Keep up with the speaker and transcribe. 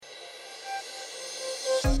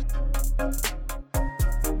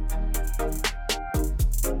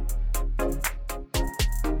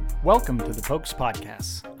Welcome to the Pokes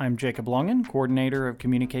Podcasts. I'm Jacob Longen, Coordinator of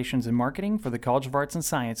Communications and Marketing for the College of Arts and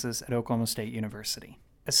Sciences at Oklahoma State University.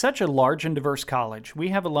 As such a large and diverse college, we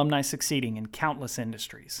have alumni succeeding in countless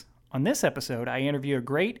industries. On this episode, I interview a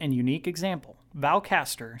great and unique example, Val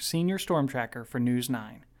Castor, Senior Stormtracker for News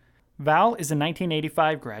 9. Val is a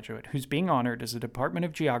 1985 graduate who's being honored as the Department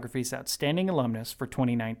of Geography's Outstanding Alumnus for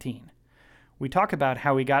 2019. We talk about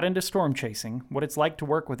how he got into storm chasing, what it's like to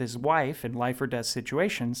work with his wife in life or death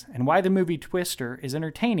situations, and why the movie Twister is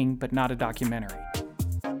entertaining but not a documentary.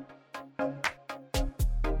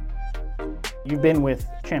 You've been with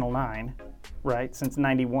Channel 9, right, since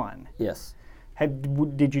 91? Yes.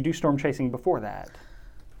 Did you do storm chasing before that?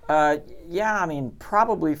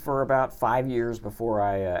 Probably for about 5 years before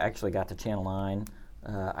I actually got to Channel 9.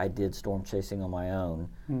 I did storm chasing on my own.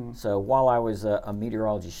 So while I was a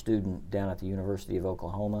meteorology student down at the University of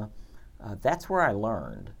Oklahoma, that's where I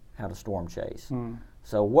learned how to storm chase.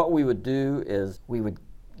 So what we would do is we would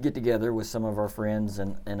get together with some of our friends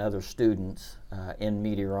and other students in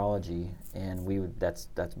meteorology, and that's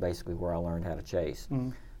basically where I learned how to chase.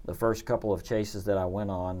 The first couple of chases that I went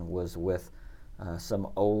on was with some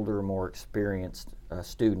older, more experienced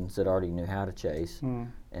students that already knew how to chase,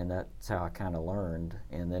 and that's how I kind of learned.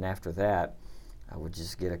 And then after that, I would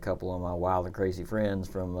just get a couple of my wild and crazy friends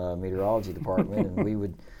from the meteorology department, and we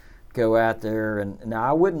would go out there. And now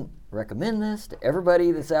I wouldn't recommend this to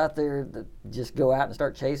everybody that's out there, that just go out and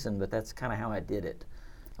start chasing, but that's kind of how I did it.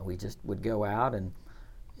 We just would go out and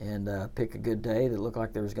pick a good day that looked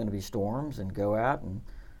like there was going to be storms, and go out and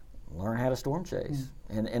learn how to storm chase.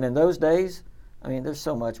 And in those days, I mean, there's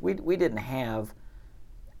so much. We didn't have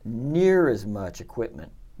near as much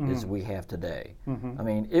equipment as we have today. I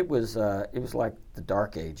mean, it was like the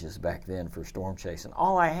dark ages back then for storm chasing.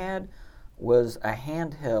 All I had was a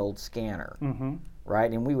handheld scanner, right?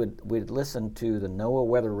 And we'd listen to the NOAA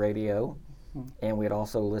weather radio, and we'd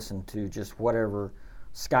also listen to just whatever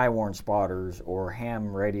Skywarn spotters or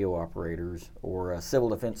ham radio operators or civil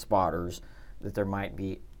defense spotters that there might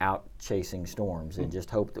be out chasing storms, and just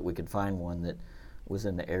hope that we could find one that was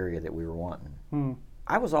in the area that we were wanting.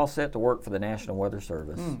 I was all set to work for the National Weather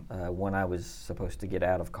Service when I was supposed to get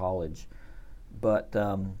out of college, but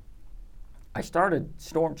I started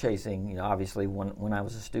storm chasing, obviously when I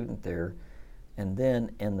was a student there, and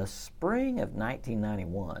then in the spring of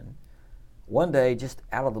 1991, one day, just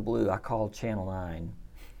out of the blue, I called Channel 9,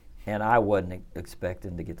 and I wasn't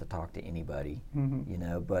expecting to get to talk to anybody,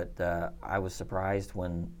 but I was surprised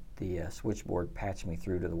when the switchboard patched me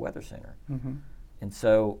through to the Weather Center. And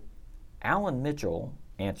so Alan Mitchell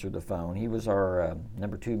answered the phone. He was our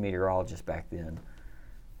number 2 meteorologist back then.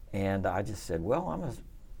 And I just said, well,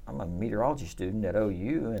 I'm a meteorology student at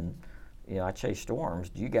OU, and I chase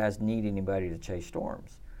storms. Do you guys need anybody to chase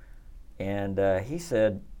storms? And he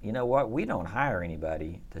said, you know what, we don't hire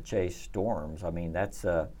anybody to chase storms. I mean, that's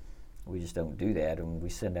we just don't do that, and we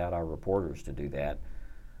send out our reporters to do that.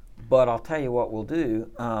 But I'll tell you what we'll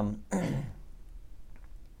do.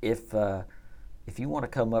 If you want to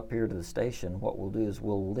come up here to the station, what we'll do is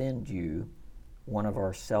we'll lend you one of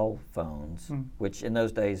our cell phones, which in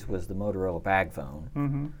those days was the Motorola bag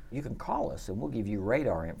phone. You can call us, and we'll give you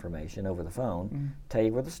radar information over the phone, tell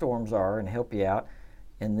you where the storms are, and help you out.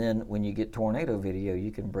 And then when you get tornado video,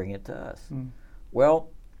 you can bring it to us. Well,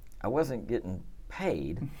 I wasn't getting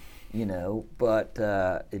paid, but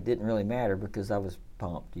it didn't really matter because I was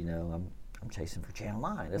pumped. I'm chasing for Channel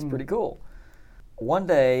 9. That's pretty cool. One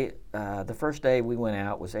day, the first day we went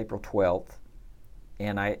out was April 12th,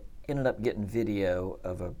 and I ended up getting video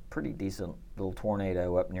of a pretty decent little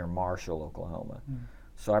tornado up near Marshall, Oklahoma.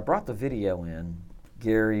 So I brought the video in.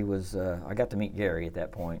 Gary was, I got to meet Gary at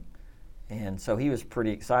that point, and so he was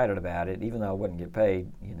pretty excited about it. Even though I wouldn't get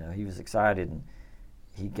paid, he was excited, and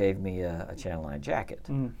he gave me a Channel 9 jacket,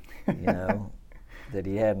 that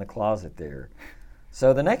he had in the closet there.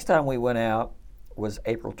 So the next time we went out was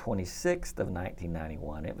April 26th of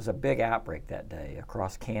 1991. It was a big outbreak that day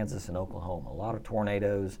across Kansas and Oklahoma. A lot of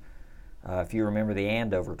tornadoes. If you remember, the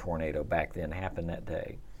Andover tornado back then happened that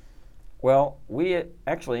day. Well, we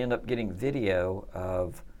actually ended up getting video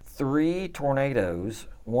of 3 tornadoes.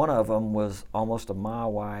 One of them was almost a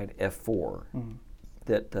mile-wide F4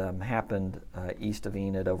 that happened east of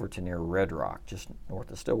Enid over to near Red Rock, just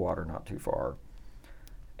north of Stillwater, not too far.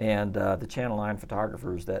 And the Channel 9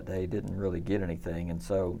 photographers that day didn't really get anything, and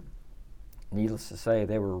so needless to say,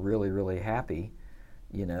 they were really, really happy.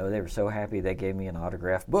 They were so happy they gave me an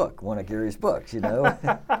autographed book, one of Gary's books,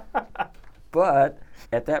 But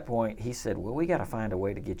at that point, he said, well, we got to find a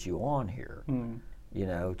way to get you on here.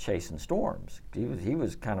 chasing storms. He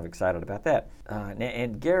was kind of excited about that.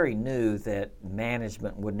 And Gary knew that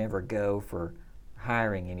management would never go for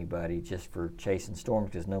hiring anybody just for chasing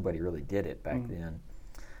storms because nobody really did it back then.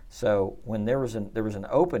 So when there was an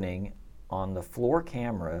opening on the floor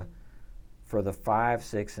camera for the 5,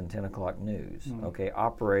 6, and 10 o'clock news,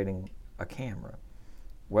 operating a camera.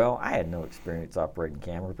 Well, I had no experience operating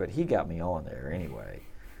camera, but he got me on there anyway.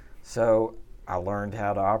 So I learned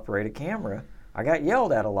how to operate a camera. I got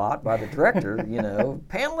yelled at a lot by the director,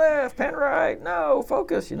 pan left, pan right, no,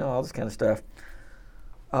 focus, all this kind of stuff.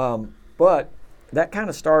 But that kind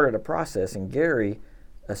of started a process, and Gary,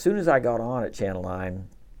 as soon as I got on at Channel 9,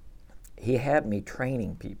 he had me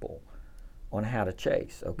training people on how to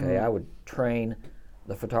chase, I would train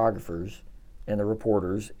the photographers and the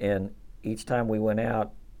reporters, and each time we went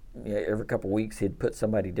out, every couple of weeks, he'd put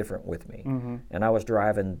somebody different with me. And I was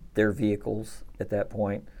driving their vehicles at that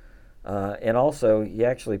point. And also, he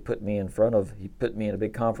actually put me in a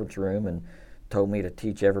big conference room and told me to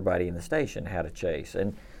teach everybody in the station how to chase.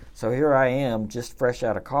 And so here I am, just fresh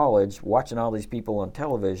out of college, watching all these people on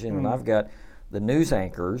television, and I've got the news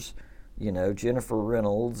anchors, Jennifer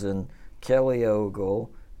Reynolds and Kelly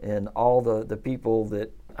Ogle, and all the people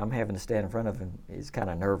that I'm having to stand in front of. And it's kind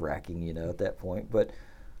of nerve-wracking, at that point. But,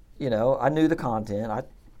 I knew the content. I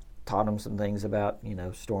taught them some things about,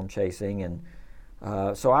 storm chasing. And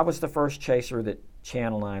so I was the first chaser that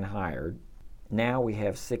Channel 9 hired. Now we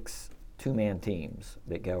have 6 two-man teams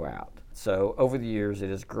that go out. So over the years,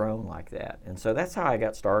 it has grown like that. And so that's how I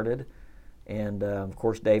got started. And, of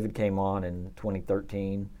course, David came on in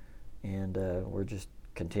 2013, and we're just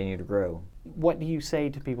continue to grow. What do you say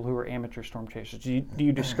to people who are amateur storm chasers? Do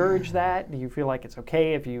you discourage that? Do you feel like it's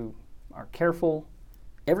okay if you are careful?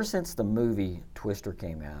 Ever since the movie Twister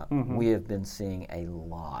came out, we have been seeing a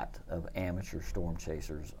lot of amateur storm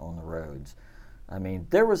chasers on the roads. I mean,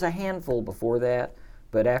 there was a handful before that,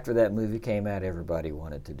 but after that movie came out, everybody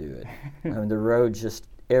wanted to do it. I mean, the road just,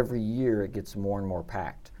 every year it gets more and more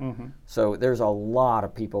packed. So there's a lot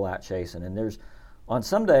of people out chasing, and there's, on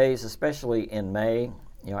some days, especially in May,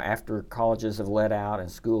 after colleges have let out and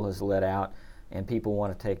school has let out and people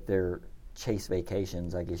want to take their chase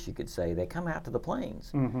vacations, I guess you could say, they come out to the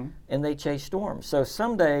plains and they chase storms. So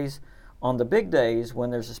some days, on the big days, when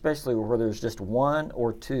there's especially where there's just 1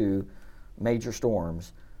 or 2 major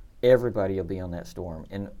storms, everybody will be on that storm.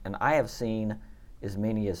 And I have seen as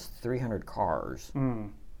many as 300 cars,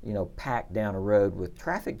 packed down a road with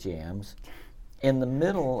traffic jams in the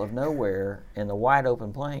middle of nowhere in the wide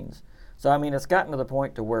open plains. So, I mean, it's gotten to the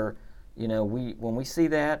point to where, when we see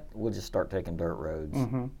that, we'll just start taking dirt roads,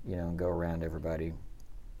 and go around everybody.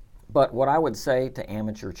 But what I would say to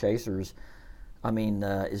amateur chasers,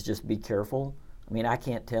 is just be careful. I mean, I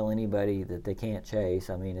can't tell anybody that they can't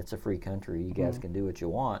chase. I mean, it's a free country. You guys can do what you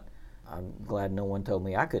want. I'm glad no one told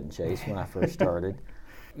me I couldn't chase when I first started.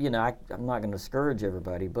 I'm not going to discourage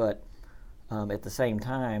everybody, but at the same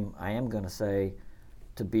time, I am going to say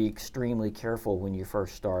to be extremely careful when you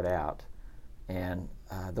first start out. And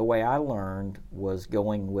the way I learned was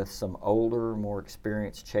going with some older, more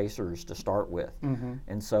experienced chasers to start with.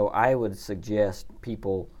 And so I would suggest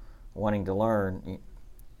people wanting to learn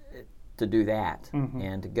to do that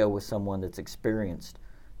and to go with someone that's experienced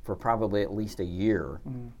for probably at least a year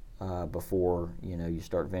before you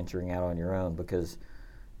start venturing out on your own, because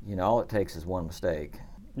all it takes is one mistake,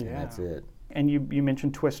 and that's it. And you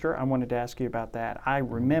mentioned Twister. I wanted to ask you about that. I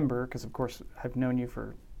remember, because of course I've known you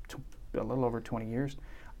for a little over 20 years.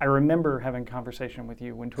 I remember having a conversation with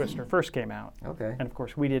you when Twister first came out. Okay. And of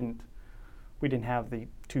course we didn't have the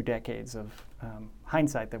 2 decades of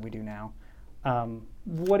hindsight that we do now.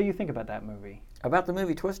 What do you think about that movie? About the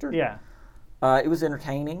movie Twister? Yeah. It was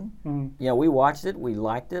entertaining. We watched it. We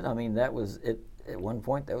liked it. I mean, that was it. At one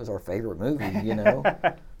point, that was our favorite movie.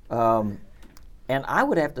 And I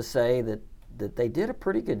would have to say that they did a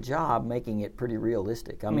pretty good job making it pretty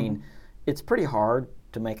realistic. I mean, it's pretty hard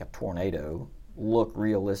to make a tornado look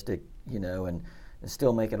realistic, and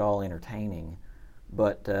still make it all entertaining.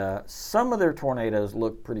 But some of their tornadoes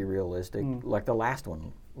look pretty realistic. Like the last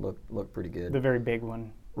one looked pretty good. The very big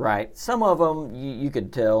one. Right. Some of them you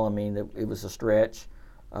could tell. I mean, it was a stretch.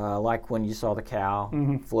 Like when you saw the cow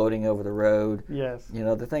floating over the road. Yes.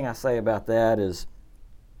 The thing I say about that is,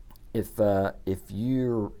 if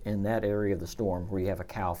you're in that area of the storm where you have a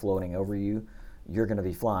cow floating over you, you're going to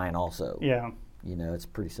be flying also. Yeah. It's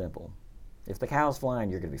pretty simple. If the cow's flying,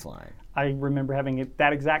 you're going to be flying. I remember having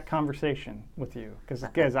that exact conversation with you, because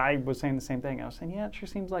I was saying the same thing. I was saying, it sure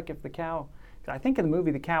seems like if the cow, I think in the movie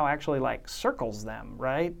the cow actually circles them,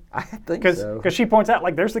 right? I think so. Because she points out,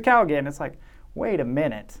 there's the cow again. It's like, wait a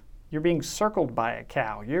minute. you're being circled by a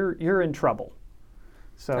cow. You're in trouble.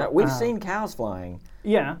 So we've seen cows flying.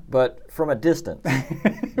 Yeah. But from a distance,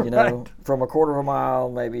 Right. From a quarter of a mile,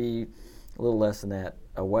 maybe a little less than that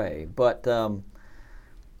away. But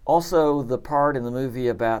also the part in the movie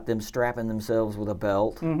about them strapping themselves with a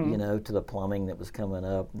belt, to the plumbing that was coming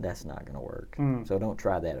up, that's not going to work. So don't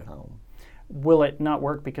try that at home. Will it not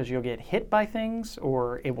work because you'll get hit by things,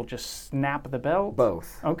 or it will just snap the belt?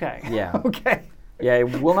 Both. Okay. Yeah. Okay. Yeah,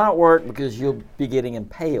 it will not work because you'll be getting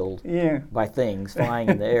impaled Yeah. by things flying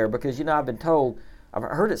in the air. Because, I've been told, I've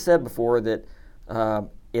heard it said before that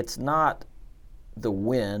it's not the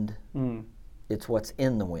wind, it's what's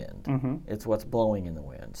in the wind. It's what's blowing in the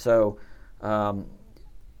wind. So,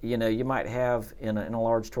 you might have, in a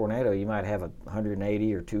large tornado, you might have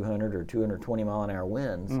 180 or 200 or 220 mile an hour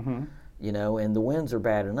winds. And the winds are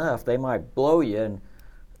bad enough, they might blow you and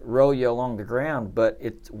roll you along the ground, but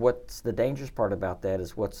what's the dangerous part about that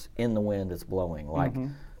is what's in the wind that's blowing, like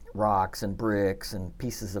rocks and bricks and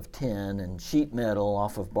pieces of tin and sheet metal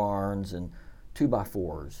off of barns and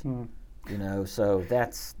 2x4s. So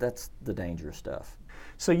that's the dangerous stuff.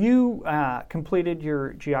 So you completed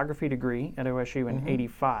your geography degree at OSU in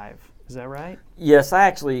 '85. Is that right? Yes, I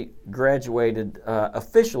actually graduated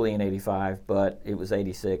officially in '85, but it was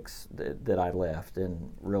 '86 that I left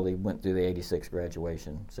and really went through the '86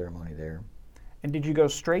 graduation ceremony there. And did you go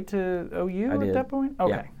straight to OU I at did. that point?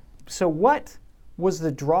 Okay. Yeah. So what was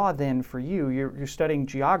the draw then for you? You're studying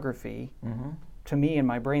geography. To me, in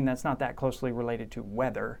my brain, that's not that closely related to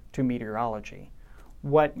weather, to meteorology.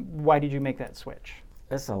 Why did you make that switch?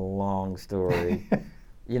 That's a long story.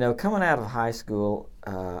 Coming out of high school,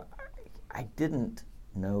 I didn't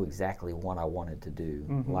know exactly what I wanted to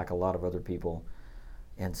do, like a lot of other people.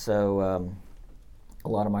 And so a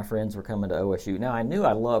lot of my friends were coming to OSU. Now, I knew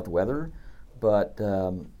I loved weather, but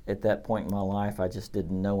at that point in my life, I just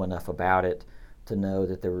didn't know enough about it to know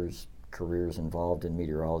that there was careers involved in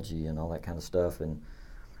meteorology and all that kind of stuff. And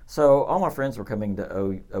so all my friends were coming to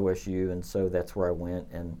OSU, and so that's where I went.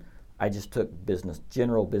 And I just took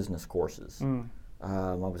general business courses.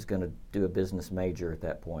 I was going to do a business major at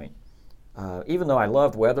that point. Even though I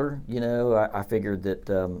loved weather, I figured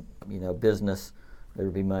that, business, there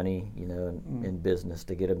would be money, in business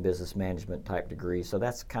to get a business management type degree. So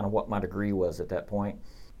that's kind of what my degree was at that point.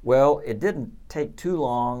 Well, it didn't take too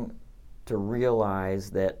long to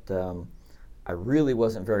realize that I really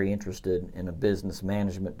wasn't very interested in a business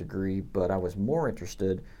management degree, but I was more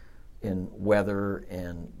interested in weather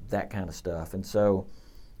and that kind of stuff. And so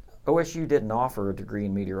OSU didn't offer a degree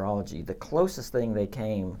in meteorology. The closest thing they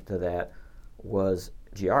came to that was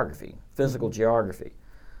geography, physical geography.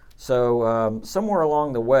 So somewhere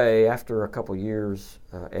along the way, after a couple years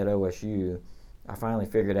at OSU, I finally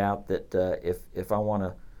figured out that if I want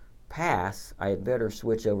to pass, I had better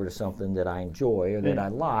switch over to something that I enjoy or that I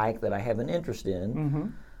like, that I have an interest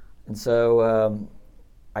in. And so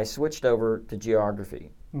I switched over to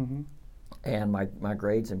geography. And my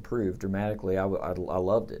grades improved dramatically. I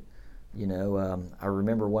loved it. I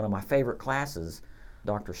remember one of my favorite classes,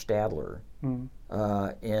 Dr. Stadler,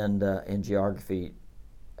 in geography,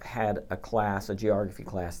 had a geography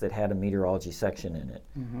class that had a meteorology section in it.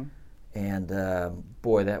 And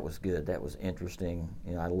boy, that was good. That was interesting.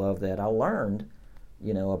 I love that. I learned,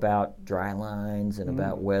 about dry lines and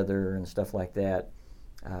about weather and stuff like that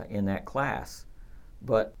in that class.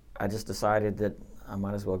 But I just decided that I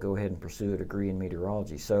might as well go ahead and pursue a degree in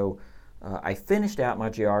meteorology. So I finished out my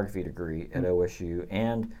geography degree at OSU,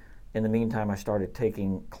 and in the meantime, I started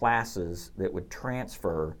taking classes that would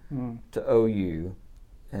transfer to OU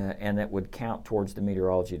and that would count towards the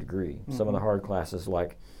meteorology degree. Some of the hard classes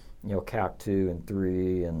like, Calc 2 and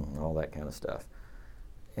 3 and all that kind of stuff.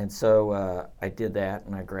 And so I did that,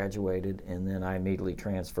 and I graduated, and then I immediately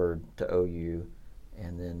transferred to OU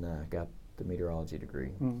and then got the meteorology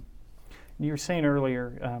degree. You were saying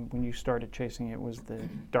earlier when you started chasing it was the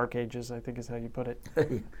dark ages, I think is how you put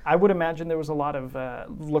it. I would imagine there was a lot of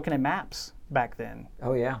looking at maps back then.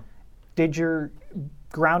 Oh, yeah. Did your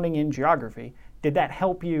grounding in geography, did that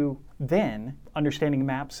help you then, understanding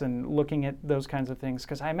maps and looking at those kinds of things?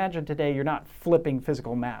 Because I imagine today you're not flipping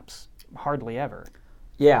physical maps hardly ever.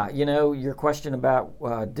 Yeah, your question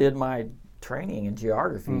about did my training in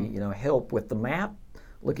geography, help with the map,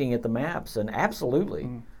 looking at the maps, and absolutely.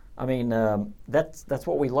 I mean, that's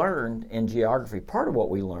what we learned in geography. Part of what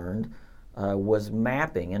we learned was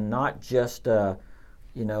mapping, and not just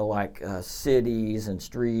cities and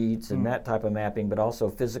streets and that type of mapping, but also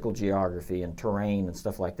physical geography and terrain and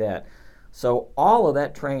stuff like that. So all of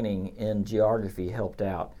that training in geography helped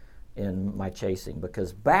out in my chasing,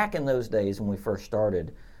 because back in those days when we first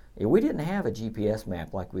started, we didn't have a GPS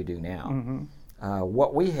map like we do now. Mm-hmm.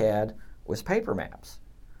 What we had was paper maps.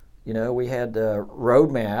 We had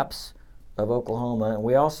road maps of Oklahoma, and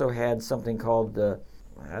we also had something called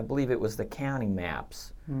I believe it was the county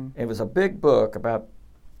maps. Mm. It was a big book about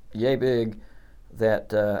yay big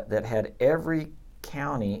that had every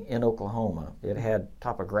county in Oklahoma. It had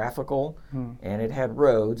topographical, and it had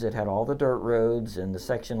roads. It had all the dirt roads and the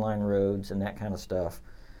section line roads and that kind of stuff.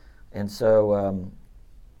 And so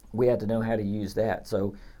we had to know how to use that.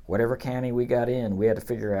 So whatever county we got in, we had to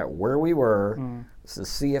figure out where we were to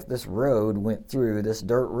see if this road went through, this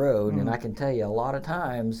dirt road. And I can tell you, a lot of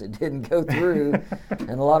times it didn't go through.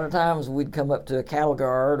 And a lot of times we'd come up to a cattle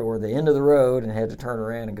guard or the end of the road and had to turn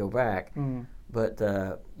around and go back.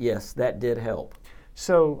 But yes, that did help.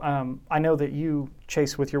 So I know that you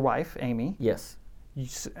chase with your wife, Amy. Yes.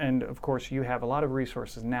 And of course you have a lot of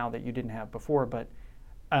resources now that you didn't have before, but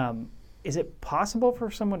is it possible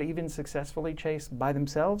for someone to even successfully chase by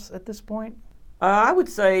themselves at this point? I would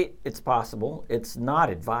say it's possible. It's not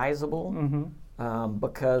advisable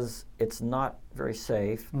because it's not very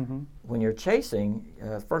safe. When you're chasing,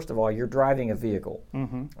 first of all, you're driving a vehicle,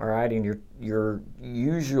 all right, and you're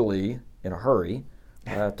usually in a hurry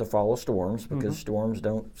to follow storms because storms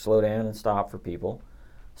don't slow down and stop for people.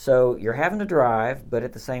 So you're having to drive, but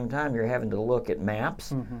at the same time, you're having to look at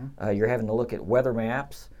maps. You're having to look at weather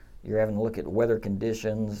maps. You're having to look at weather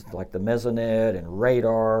conditions like the mesonet and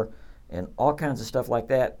radar and all kinds of stuff like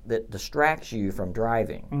that distracts you from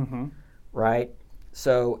driving, right?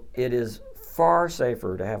 So it is far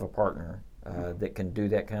safer to have a partner that can do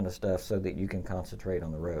that kind of stuff so that you can concentrate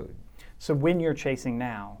on the road. So when you're chasing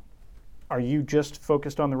now, are you just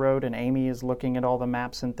focused on the road and Amy is looking at all the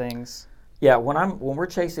maps and things? Yeah, when we're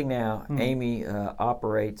chasing now, Amy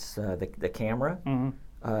operates the camera.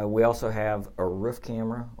 We also have a roof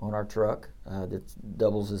camera on our truck that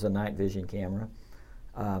doubles as a night vision camera.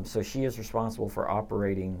 So she is responsible for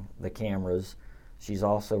operating the cameras. She's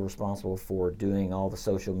also responsible for doing all the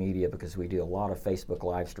social media because we do a lot of Facebook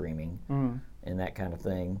live streaming and that kind of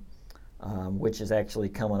thing, which is actually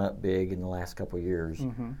coming up big in the last couple of years.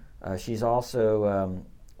 She's also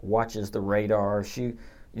watches the radar.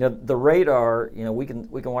 The radar, we can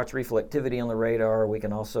watch reflectivity on the radar. We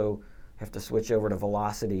can also have to switch over to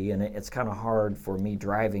velocity, and it's kind of hard for me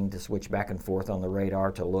driving to switch back and forth on the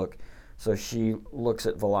radar to look. So she looks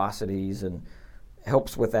at velocities and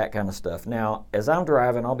helps with that kind of stuff. Now, as I'm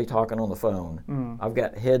driving, I'll be talking on the phone. I've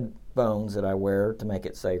got headphones that I wear to make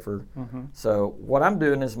it safer. So what I'm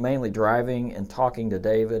doing is mainly driving and talking to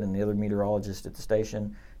David and the other meteorologist at the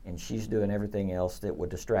station, and she's doing everything else that would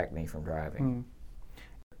distract me from driving.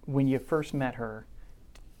 When you first met her,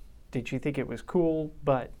 did you think it was cool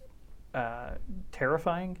but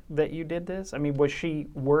terrifying that you did this? I mean, was she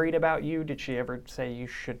worried about you? Did she ever say you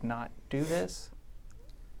should not do this?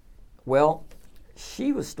 Well,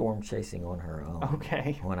 she was storm chasing on her own.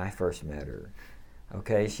 Okay. When I first met her.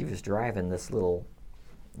 Okay, she was driving this little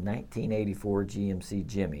 1984 GMC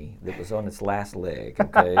Jimmy that was on its last leg,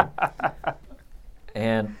 okay?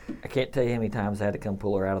 And I can't tell you how many times I had to come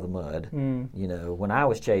pull her out of the mud. When I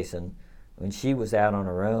was chasing, when she was out on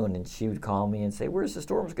her own, and she would call me and say, "Where's the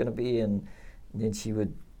storm's going to be?" And then she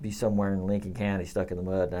would be somewhere in Lincoln County stuck in the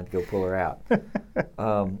mud, and I'd go pull her out.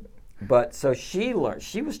 But so she learned.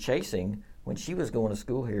 She was chasing when she was going to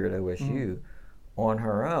school here at OSU on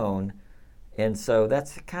her own, and so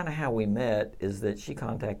that's kind of how we met. Is that she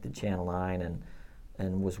contacted Channel 9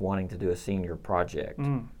 and was wanting to do a senior project,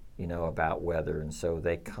 about weather, and so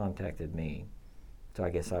they contacted me. So I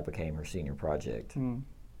guess I became her senior project.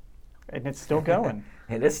 And it's still going.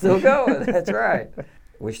 And it's still going, that's right.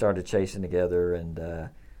 We started chasing together, and,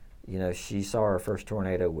 she saw her first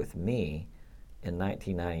tornado with me in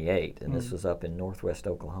 1998, and this was up in northwest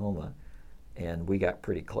Oklahoma, and we got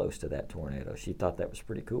pretty close to that tornado. She thought that was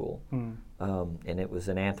pretty cool. And it was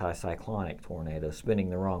an anticyclonic tornado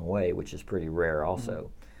spinning the wrong way, which is pretty rare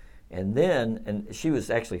also. And she was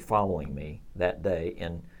actually following me that day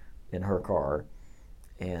in her car.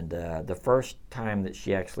 And the first time that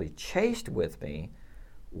she actually chased with me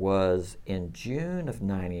was in June of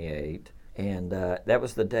 '98, and that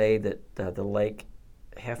was the day that the Lake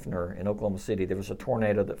Hefner in Oklahoma City, there was a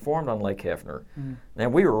tornado that formed on Lake Hefner.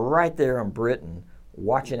 And we were right there in Britain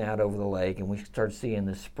watching out over the lake, and we started seeing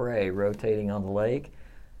the spray rotating on the lake,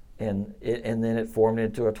 and then it formed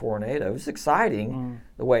into a tornado. It was exciting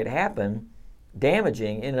the way it happened,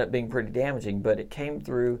 ended up being pretty damaging, but it came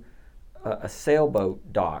through a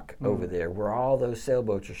sailboat dock over there where all those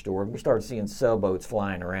sailboats are stored. We started seeing sailboats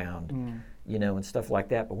flying around, and stuff like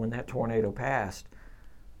that. But when that tornado passed,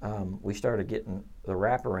 we started getting the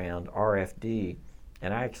wraparound RFD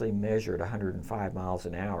and I actually measured 105 miles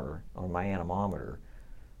an hour on my anemometer,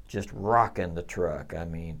 just rocking the truck. I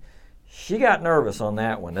mean, she got nervous on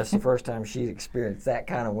that one. That's the first time she experienced that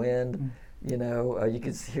kind of wind. You know, you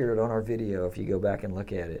can hear it on our video if you go back and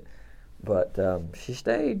look at it. But she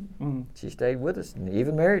stayed. She stayed with us and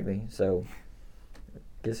even married me. So I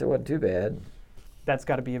guess it wasn't too bad. That's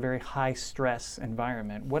got to be a very high stress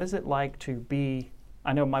environment. What is it like to be,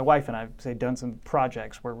 I know my wife and I have done some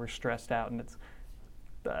projects where we're stressed out and it's...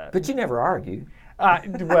 But you never argue.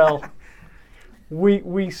 Well,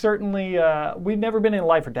 we certainly, we've never been in a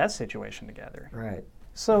life or death situation together. Right.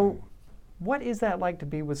 So what is that like to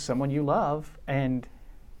be with someone you love? And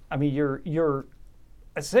I mean, you're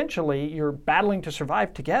essentially, you're battling to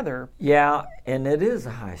survive together. Yeah, and it is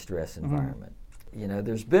a high stress environment. You know,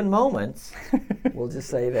 there's been moments, we'll just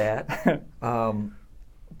say that,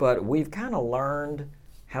 but we've kind of learned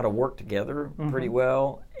how to work together pretty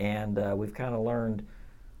well, and we've kind of learned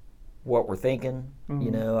what we're thinking.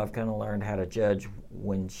 You know, I've kind of learned how to judge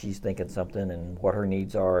when she's thinking something and what her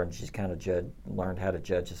needs are, and she's kind of learned how to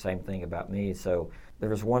judge the same thing about me. So there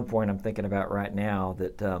was one point I'm thinking about right now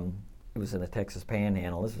that it was in the Texas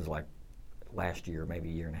Panhandle. This was like last year, maybe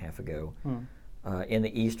a year and a half ago. In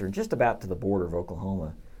the eastern, just about to the border of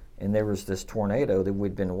Oklahoma. And there was this tornado that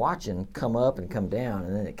we'd been watching come up and come down,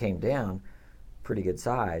 and then it came down, pretty good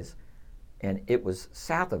size, and it was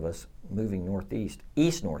south of us moving northeast,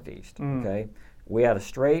 east-northeast, okay? We had a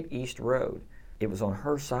straight east road. It was on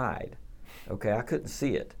her side, okay? I couldn't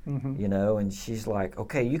see it, you know, and she's like,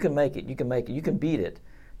 okay, you can make it, you can make it, you can beat it,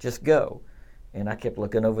 just go. And I kept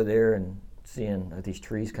looking over there and seeing these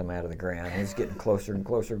trees come out of the ground, and it's getting closer and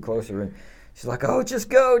closer and closer, and she's like, oh, just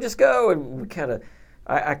go, just go. And we kind of,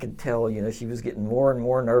 I could tell, you know, she was getting more and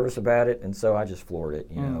more nervous about it. And so I just floored it,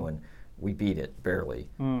 you know, and we beat it barely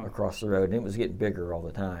across the road. And it was getting bigger all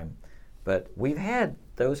the time. But we've had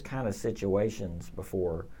those kind of situations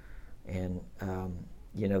before. And,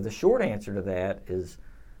 you know, the short answer to that is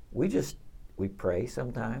we pray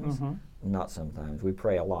sometimes. Not sometimes. We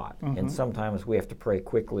pray a lot. And sometimes we have to pray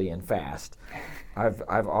quickly and fast. I've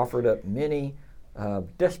offered up many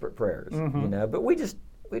desperate prayers, you know, but we just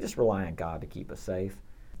rely on God to keep us safe.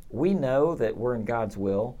 We know that we're in God's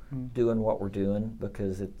will, doing what we're doing,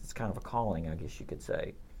 because it's kind of a calling, I guess you could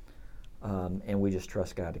say, and we just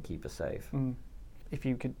trust God to keep us safe. If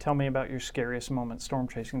you could tell me about your scariest moment storm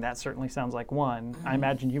chasing, that certainly sounds like one. I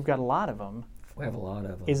imagine you've got a lot of them. We have a lot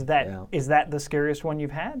of them. Is that the scariest one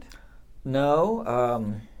you've had?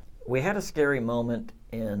 No, we had a scary moment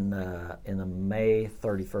in the May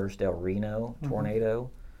 31st El Reno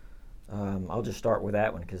tornado. I'll just start with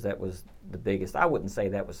that one because that was the biggest. I wouldn't say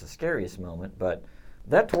that was the scariest moment, but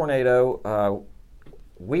that tornado,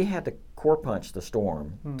 we had to core punch the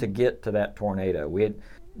storm to get to that tornado. We had,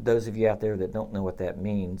 those of you out there that don't know what that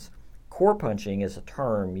means, core punching is a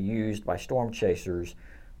term used by storm chasers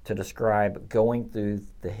to describe going through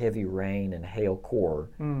the heavy rain and hail core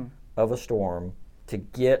of a storm to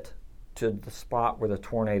get to the spot where the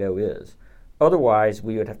tornado is. Otherwise,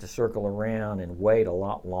 we would have to circle around and wait a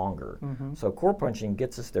lot longer. So core punching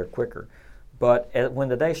gets us there quicker. But when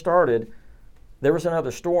the day started, there was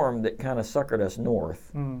another storm that kind of suckered us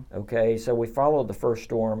north. Okay, so we followed the first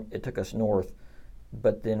storm. It took us north,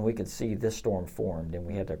 but then we could see this storm formed, and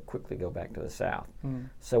we had to quickly go back to the south.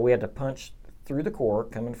 So we had to punch through the core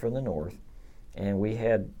coming from the north, and we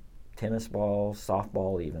had tennis balls,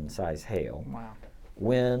 softball even size hail. Wow.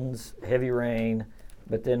 Winds, heavy rain.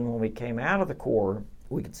 But then when we came out of the core,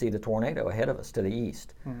 we could see the tornado ahead of us to the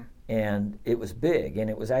east. And it was big, and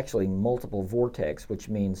it was actually multiple vortex, which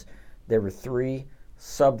means there were 3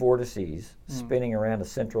 sub-vortices spinning around a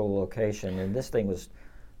central location, and this thing was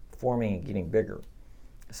forming and getting bigger.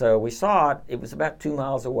 So we saw it. It was about 2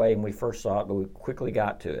 miles away when we first saw it, but we quickly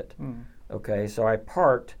got to it. Okay, so I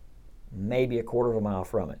parked maybe a quarter of a mile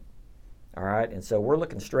from it. All right, and so we're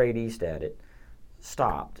looking straight east at it.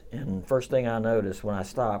 Stopped, and first thing I noticed when I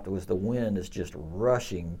stopped was the wind is just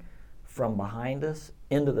rushing from behind us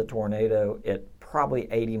into the tornado at probably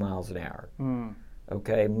 80 miles an hour.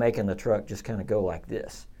 Okay, making the truck just kind of go like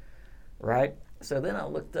this, right? So then I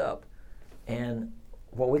looked up, and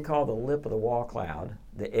what we call the lip of the wall cloud,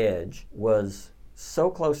 the edge, was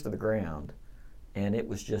so close to the ground, and it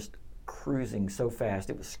was just cruising so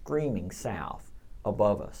fast, it was screaming south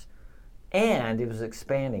above us. And it was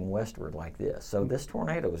expanding westward like this. So this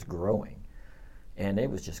tornado was growing, and it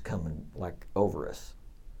was just coming like over us.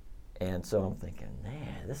 And so I'm thinking,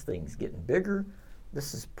 man, this thing's getting bigger.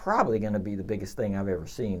 This is probably going to be the biggest thing I've ever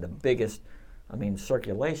seen. The biggest,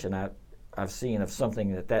 circulation I've seen of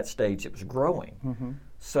something at that stage that was growing.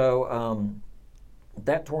 So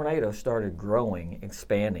that tornado started growing,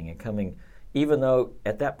 expanding, and coming, even though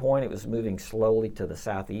at that point it was moving slowly to the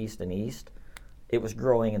southeast and east, it was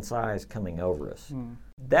growing in size coming over us.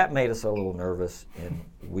 That made us a little nervous, and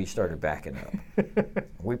we started backing up.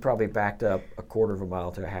 We probably backed up a quarter of a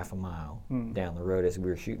mile to a half a mile down the road as we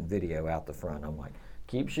were shooting video out the front. I'm like,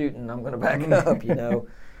 keep shooting, I'm going to back up, you know.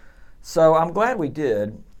 So I'm glad we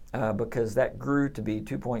did, because that grew to be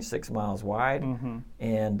 2.6 miles wide,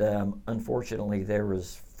 and unfortunately there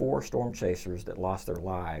was 4 storm chasers that lost their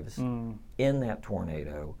lives in that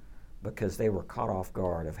tornado because they were caught off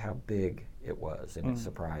guard of how big it was, and it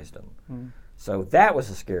surprised them. So that was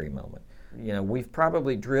a scary moment. You know, we've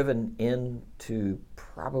probably driven into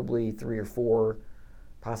probably 3 or 4,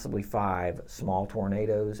 possibly 5 small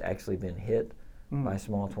tornadoes, actually been hit by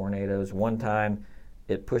small tornadoes. One time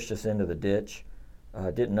it pushed us into the ditch,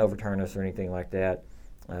 didn't overturn us or anything like that.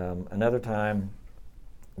 Another time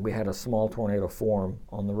we had a small tornado form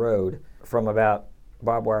on the road from about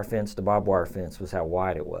barbed wire fence to barbed wire fence was how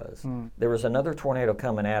wide it was. There was another tornado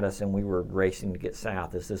coming at us, and we were racing to get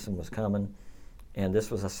south as this one was coming, and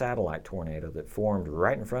this was a satellite tornado that formed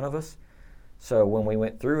right in front of us. So when we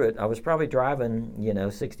went through it, I was probably driving,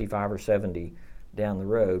 65 or 70 down the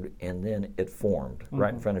road, and then it formed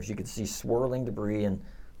right in front of us. You could see swirling debris and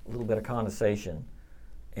a little bit of condensation.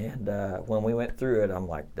 And when we went through it, I'm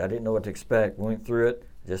like, I didn't know what to expect. We went through it,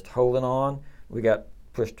 just holding on. We got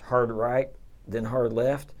pushed hard right, then hard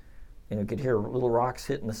left, and we could hear little rocks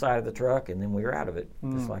hitting the side of the truck, and then we were out of it,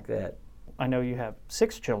 just like that. I know you have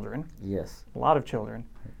 6 children. Yes. A lot of children.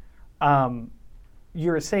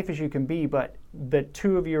 You're as safe as you can be, but the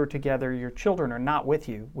 2 of you are together. Your children are not with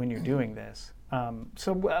you when you're doing this.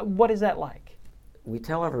 So what is that like? We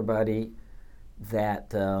tell everybody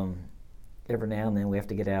that every now and then we have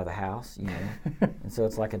to get out of the house, and so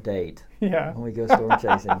it's like a date. Yeah. When we go storm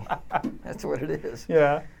chasing. That's what it is.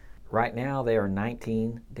 Yeah. Right now they are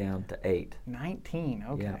 19 down to 8. 19,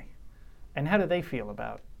 okay. Yeah. And how do they feel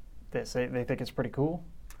about this? They think it's pretty cool?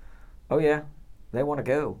 Oh yeah, they want to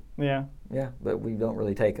go. Yeah. Yeah, but we don't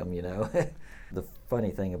really take them, The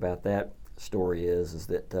funny thing about that story is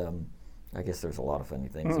that I guess there's a lot of funny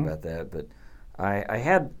things about that, but I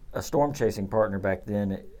had a storm chasing partner back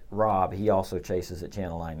then, Rob. He also chases at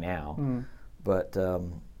Channel 9 now, but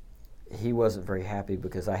he wasn't very happy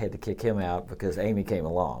because I had to kick him out because Amy came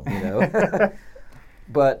along,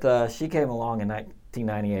 But she came along in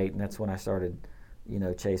 1998, and that's when I started,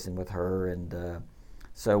 chasing with her, and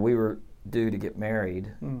so we were due to get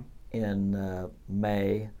married in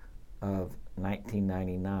May of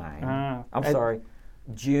 1999. I'm sorry,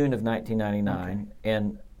 June of 1999,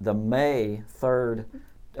 and the May 3rd,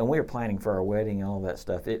 and we were planning for our wedding and all that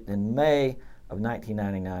stuff. In May of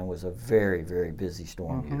 1999 was a very, very busy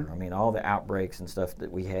storm year. I mean, all the outbreaks and stuff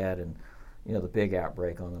that we had, and the big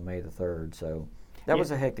outbreak on the May the 3rd. So that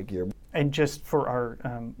was a hectic year. And just for our,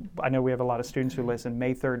 I know we have a lot of students who listen.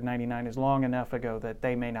 May 3rd, 99 is long enough ago that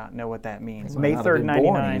they may not know what that means. May 3rd,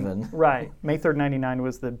 99. Right. May 3rd, 99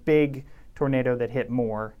 was the big tornado that hit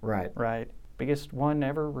Moore. Right. Right. Biggest one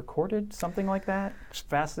ever recorded, something like that.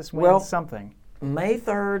 Fastest wind, something. May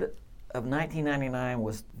 3rd of 1999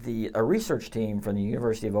 was a research team from the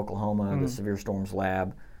University of Oklahoma, the Severe Storms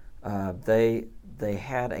Lab. They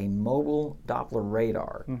had a mobile Doppler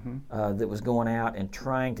radar that was going out and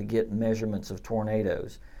trying to get measurements of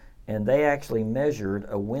tornadoes. And they actually measured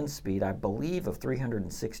a wind speed, I believe, of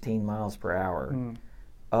 316 miles per hour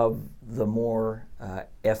of the Moore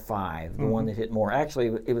F5, the one that hit Moore.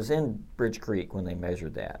 Actually, it was in Bridge Creek when they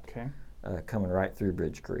measured that, coming right through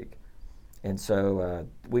Bridge Creek. And so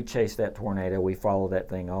we chased that tornado. We followed that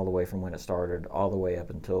thing all the way from when it started all the way up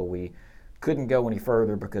until we couldn't go any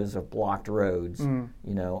further because of blocked roads, in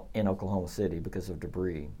Oklahoma City because of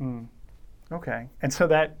debris. Okay. And so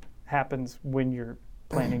that happens when you're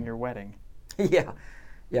planning your wedding. Yeah,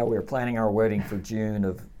 we were planning our wedding for June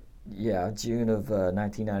of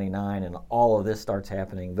 1999, and all of this starts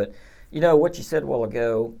happening. But what you said a while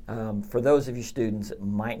ago, for those of you students that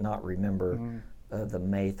might not remember the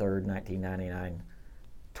May 3rd, 1999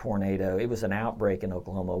 tornado, it was an outbreak in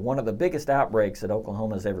Oklahoma, one of the biggest outbreaks that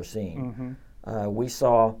Oklahoma's ever seen. We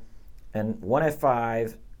saw one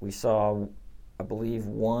F5, we saw, I believe,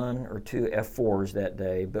 1 or 2 F4s that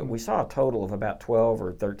day, but we saw a total of about 12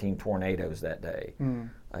 or 13 tornadoes that day.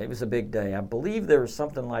 It was a big day. I believe there was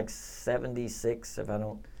something like 76, if I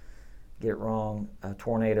don't get it wrong,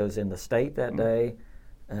 tornadoes in the state that day.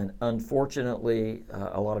 And unfortunately,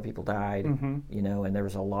 a lot of people died, and there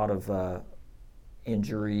was a lot of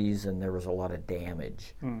injuries, and there was a lot of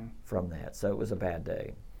damage from that. So it was a bad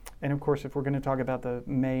day. And of course, if we're going to talk about the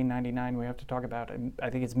May 99, we have to talk about, I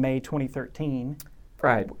think it's May 2013.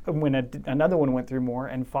 Right. When another one went through more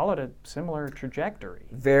and followed a similar trajectory.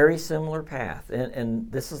 Very similar path.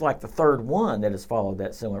 And this is like the third one that has followed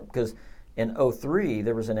that similar, because in 03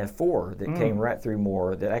 there was an F4 that came right through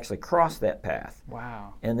more that actually crossed that path.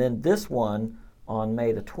 Wow. And then this one on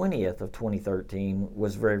May the 20th of 2013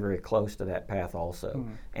 was very, very close to that path also.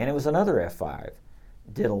 And it was another F5.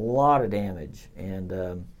 Did a lot of damage.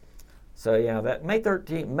 And so yeah, that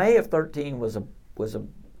May of 13 was a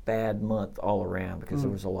bad month all around because there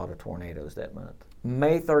was a lot of tornadoes that month.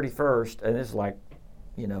 May 31st, and this is like,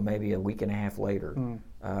 maybe a week and a half later,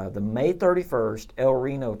 the May 31st El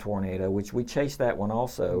Reno tornado, which we chased that one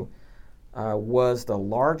also, was the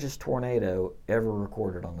largest tornado ever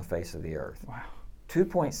recorded on the face of the earth. Wow.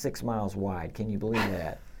 2.6 miles wide. Can you believe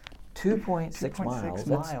that? 2.6 miles.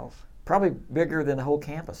 That's miles. probably bigger than the whole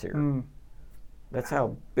campus here. That's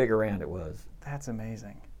how big around it was. That's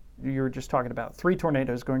amazing. You were just talking about 3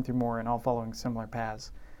 tornadoes going through more and all following similar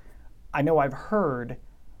paths. I know I've heard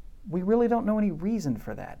we really don't know any reason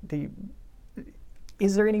for that.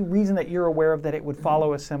 Is there any reason that you're aware of that it would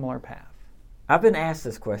follow a similar path? I've been asked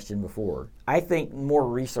this question before. I think more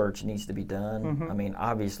research needs to be done. I mean,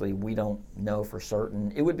 obviously, we don't know for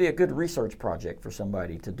certain. It would be a good research project for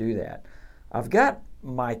somebody to do that. I've got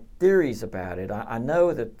my theories about it. I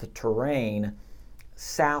know that the terrain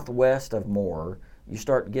southwest of Moore, you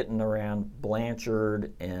start getting around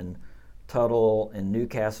Blanchard and Tuttle and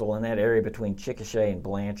Newcastle, in that area between Chickasha and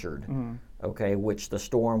Blanchard, okay, which the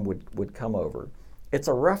storm would come over. It's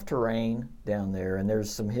a rough terrain down there, and there's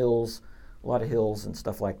some hills, a lot of hills and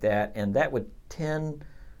stuff like that, and that would tend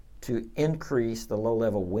to increase the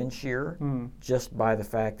low-level wind shear just by the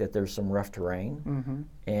fact that there's some rough terrain.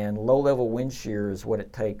 And low-level wind shear is what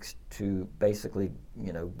it takes to basically,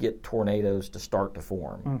 get tornadoes to start to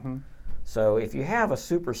form. So if you have a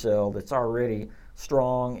supercell that's already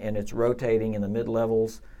strong and it's rotating in the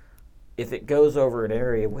mid-levels, if it goes over an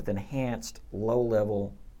area with enhanced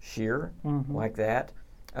low-level shear like that,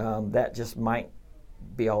 that just might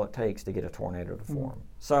be all it takes to get a tornado to form.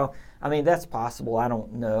 So, I mean, that's possible. I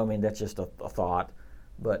don't know. I mean, that's just a thought.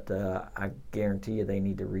 But I guarantee you they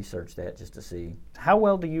need to research that just to see. How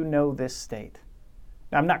well do you know this state?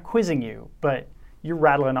 Now, I'm not quizzing you, but you're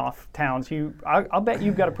rattling off towns. I'll bet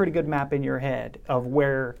you've got a pretty good map in your head of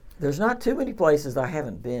where. There's not too many places I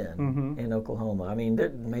haven't been in Oklahoma. I mean,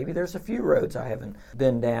 maybe there's a few roads I haven't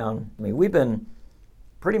been down. I mean, we've been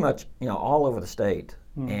pretty much, all over the state.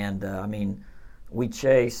 And, I mean, we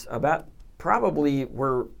chase about probably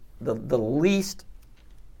where the least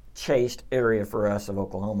chased area for us of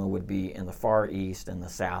Oklahoma would be in the far east and the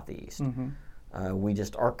southeast.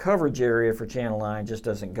 Our coverage area for Channel 9 just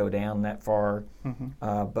doesn't go down that far,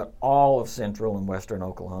 but all of central and western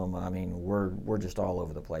Oklahoma, I mean, we're just all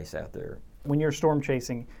over the place out there. When you're storm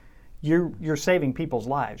chasing, you're saving people's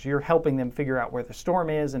lives. You're helping them figure out where the storm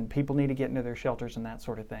is and people need to get into their shelters and that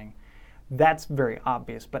sort of thing. That's very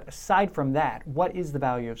obvious. But aside from that, what is the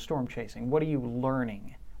value of storm chasing? What are you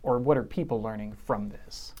learning, or what are people learning from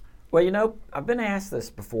this? Well, I've been asked this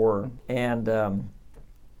before, and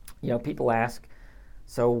people ask,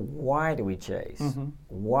 so why do we chase?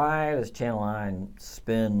 Why does Channel 9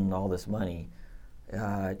 spend all this money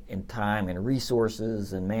and time and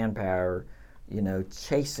resources and manpower,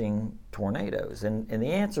 chasing tornadoes? And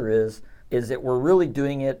the answer is that we're really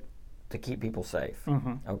doing it to keep people safe.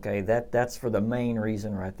 Okay, that's for the main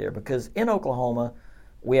reason right there. Because in Oklahoma,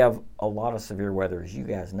 we have a lot of severe weather, as you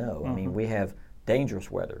guys know. I mean, we have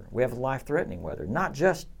dangerous weather. We have life-threatening weather, not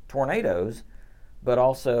just tornadoes, but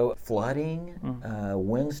also flooding,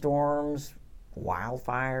 windstorms,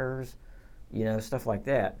 wildfires, stuff like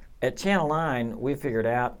that. At Channel 9, we figured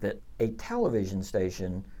out that a television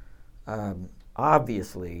station,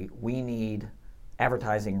 obviously, we need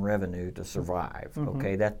advertising revenue to survive.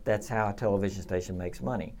 Okay, that's how a television station makes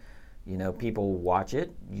money. People watch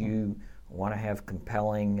it. You want to have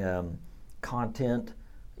compelling content,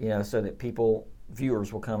 so that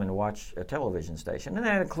viewers will come and watch a television station, and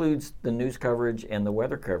that includes the news coverage and the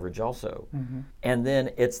weather coverage also. And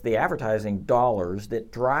then it's the advertising dollars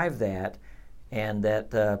that drive that, and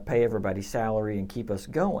that pay everybody's salary and keep us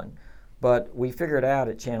going. But we figured out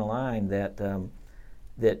at Channel 9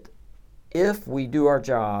 that if we do our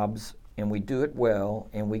jobs and we do it well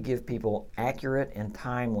and we give people accurate and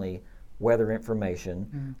timely weather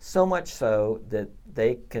information, so much so that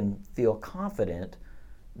they can feel confident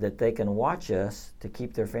that they can watch us to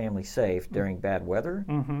keep their family safe during bad weather,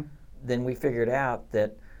 then we figured out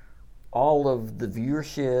that all of the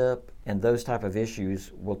viewership and those type of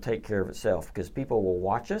issues will take care of itself, because people will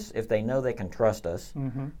watch us if they know they can trust us.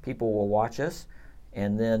 People will watch us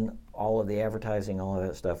and then all of the advertising, all of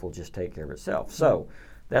that stuff will just take care of itself. So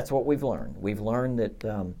that's what we've learned. We've learned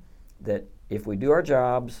that if we do our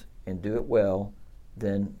jobs and do it well,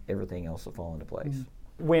 then everything else will fall into place.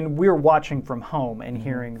 When we're watching from home and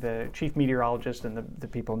hearing the chief meteorologist and the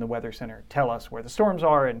people in the weather center tell us where the storms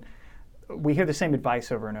are, and we hear the same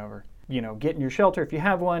advice over and over. You know, get in your shelter if you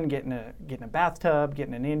have one, get in a bathtub, get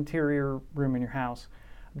in an interior room in your house.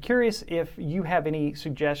 I'm curious if you have any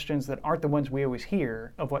suggestions that aren't the ones we always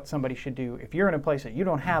hear of what somebody should do if you're in a place that you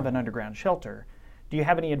don't have an underground shelter. Do you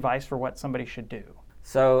have any advice for what somebody should do?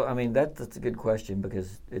 So, I mean, that's a good question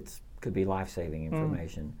because it could be life-saving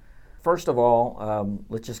information. First of all,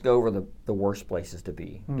 let's just go over the worst places to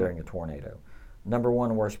be during a tornado. Number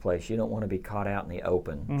one worst place, you don't want to be caught out in the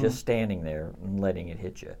open, just standing there and letting it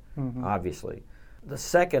hit you, obviously. The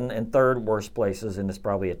second and third worst places, and it's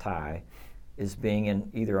probably a tie, is being in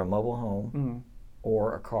either a mobile home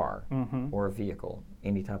or a car or a vehicle,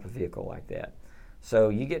 any type of vehicle like that. So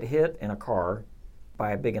you get hit in a car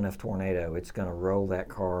by a big enough tornado, it's going to roll that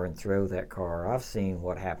car and throw that car. I've seen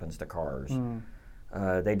what happens to cars.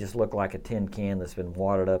 They just look like a tin can that's been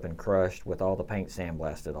wadded up and crushed with all the paint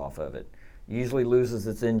sandblasted off of it. Usually loses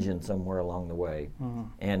its engine somewhere along the way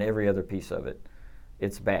and every other piece of it.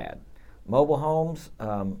 It's bad. Mobile homes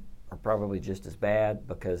are probably just as bad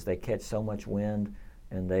because they catch so much wind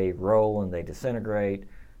and they roll and they disintegrate.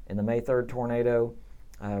 In the May 3rd tornado,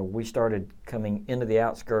 we started coming into the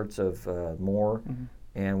outskirts of Moore,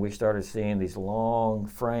 and we started seeing these long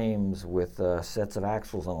frames with sets of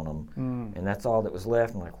axles on them, and that's all that was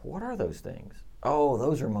left. I'm like, what are those things? Oh,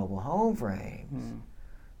 those are mobile home frames.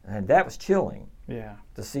 And that was chilling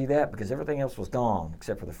to see that because everything else was gone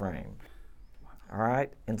except for the frame. All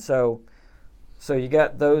right, and so you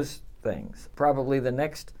got those things. Probably the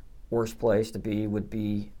next worst place to be would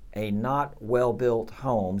be a not well-built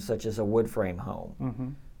home, such as a wood frame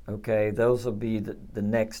home. Okay, those will be the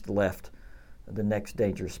next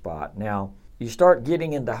dangerous spot. Now, you start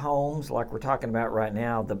getting into homes like we're talking about right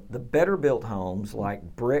now, the better built homes, like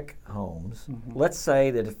brick homes. Let's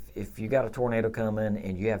say that if you got a tornado coming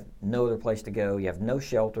and you have no other place to go, you have no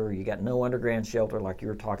shelter, you got no underground shelter like you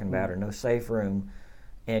were talking about, or no safe room,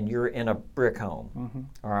 and you're in a brick home.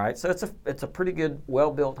 All right, so it's a pretty good,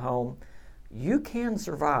 well-built home. You can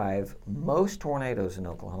survive most tornadoes in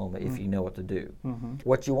Oklahoma if you know what to do.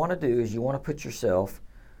 What you want to do is you want to put yourself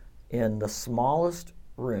in the smallest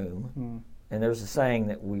room, and there's a saying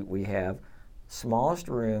that we have, smallest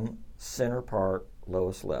room, center part,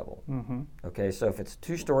 lowest level. Okay, so if it's a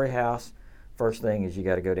two-story house, first thing is you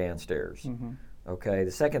got to go downstairs. Okay,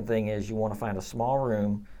 the second thing is you want to find a small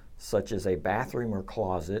room, such as a bathroom or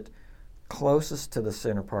closet, closest to the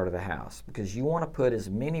center part of the house, because you want to put as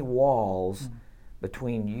many walls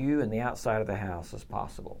between you and the outside of the house as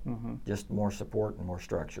possible. Just more support and more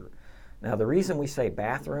structure. Now, the reason we say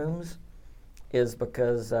bathrooms is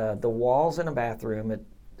because the walls in a bathroom,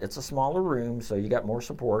 it's a smaller room, so you got more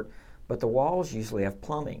support, but the walls usually have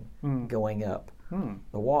plumbing going up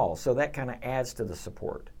the walls, so that kind of adds to the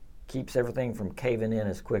support, keeps everything from caving in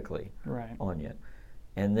as quickly on you.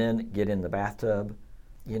 And then get in the bathtub.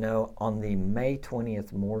 You know, on the May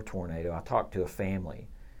 20th Moore tornado, I talked to a family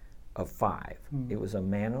of 5. It was a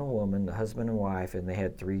man and a woman, the husband and wife, and they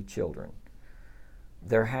had 3 children.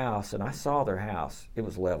 Their house, and I saw their house, it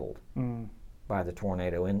was leveled by the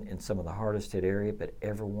tornado in some of the hardest hit area, but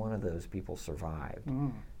every one of those people survived.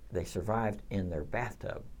 They survived in their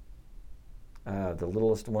bathtub. The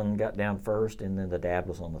littlest one got down first, and then the dad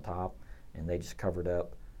was on the top, and they just covered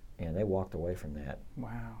up, and they walked away from that.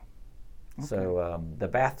 Wow. Okay. So the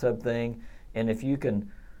bathtub thing, and if you can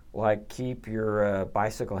like keep your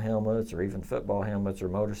bicycle helmets or even football helmets or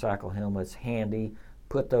motorcycle helmets handy,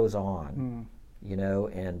 put those on, you know,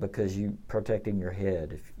 and because you protecting your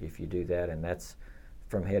head if you do that, and that's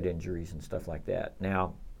from head injuries and stuff like that.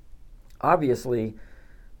 Now, obviously,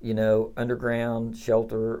 you know, underground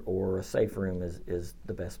shelter or a safe room is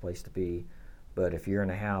the best place to be, but if you're in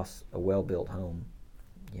a house, a well-built home,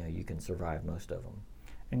 you know, you can survive most of them.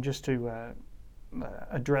 And just to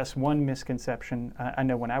address one misconception, I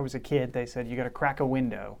know when I was a kid, they said you got to crack a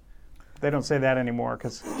window. They don't say that anymore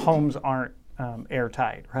because homes aren't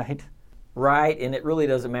airtight, right? Right, and it really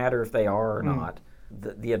doesn't matter if they are or not.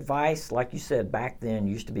 The advice, like you said, back then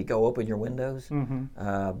used to be go open your windows,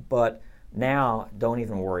 but now don't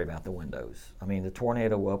even worry about the windows. I mean, the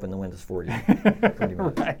tornado will open the windows for you, pretty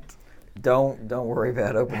much. Right. Don't worry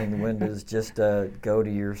about opening the windows. Just go to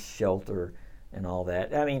your shelter and all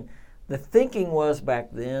that. I mean, the thinking was back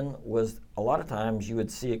then was a lot of times you would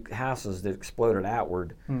see houses that exploded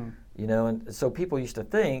outward, you know, and so people used to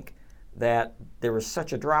think that there was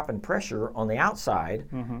such a drop in pressure on the outside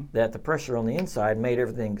that the pressure on the inside made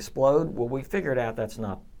everything explode. Well, we figured out that's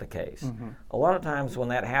not the case. A lot of times when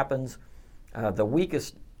that happens,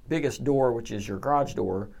 the biggest door, which is your garage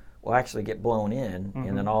door, will actually get blown in,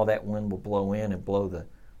 and then all that wind will blow in and blow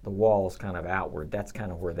the walls kind of outward. That's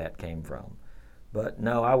kind of where that came from. But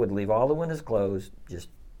no, I would leave all the windows closed, just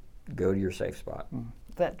go to your safe spot.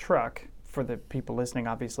 That truck, for the people listening,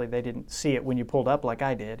 obviously they didn't see it when you pulled up like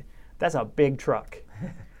I did. That's a big truck.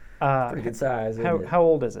 Pretty good size, isn't it? How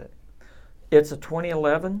old is it? It's a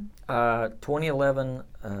 2011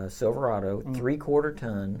 Silverado, 3/4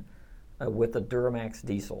 ton with a Duramax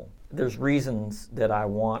diesel. There's reasons that I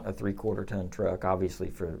want a 3/4 ton truck, obviously,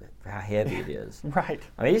 for how heavy it is. Right.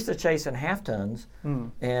 I used to chase in half tons,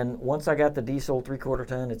 and once I got the diesel 3/4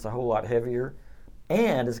 ton, it's a whole lot heavier,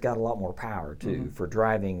 and it's got a lot more power too for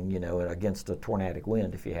driving, against a tornadic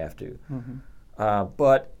wind if you have to.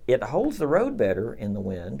 But it holds the road better in the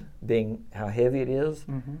wind, being how heavy it is,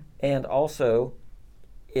 and also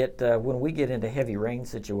when we get into heavy rain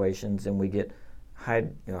situations and we get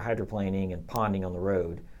hydroplaning and ponding on the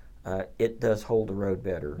road, it does hold the road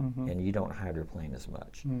better, and you don't hydroplane as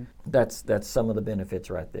much. That's some of the benefits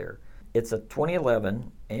right there. It's a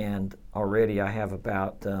 2011, and already I have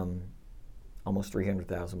about almost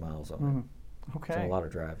 300,000 miles on it. Okay. It's a lot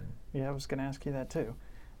of driving. Yeah, I was going to ask you that too.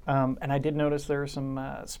 And I did notice there are some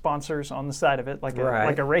sponsors on the side of it, like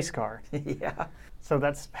a race car. Yeah. So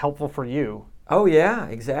that's helpful for you. Oh, yeah,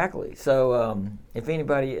 exactly. So if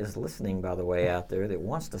anybody is listening, by the way, out there that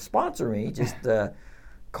wants to sponsor me, just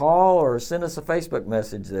call or send us a Facebook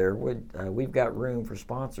message there. We've got room for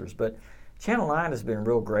sponsors. But Channel 9 has been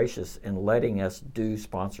real gracious in letting us do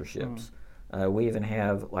sponsorships. We even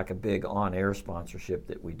have like a big on-air sponsorship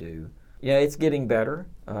that we do. Yeah, it's getting better.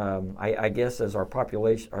 I guess as our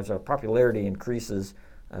popularity increases,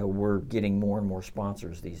 we're getting more and more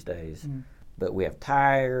sponsors these days. But we have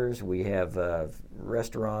tires, we have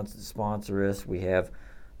restaurants that sponsor us, we have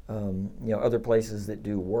other places that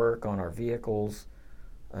do work on our vehicles,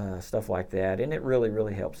 stuff like that, and it really,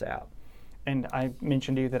 really helps out. And I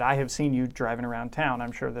mentioned to you that I have seen you driving around town.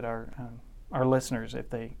 I'm sure that our listeners, if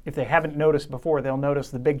they haven't noticed before, they'll notice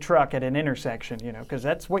the big truck at an intersection, because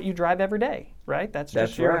that's what you drive every day, right? That's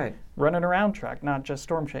just your running around truck, not just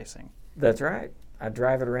storm chasing. That's right. I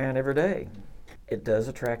drive it around every day. It does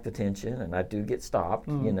attract attention, and I do get stopped,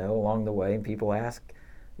 along the way, and people ask,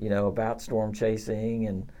 about storm chasing,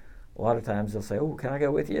 and a lot of times they'll say, "Oh, can I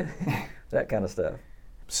go with you?" That kind of stuff.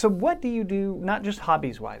 So what do you do, not just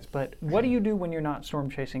hobbies-wise, but what do you do when you're not storm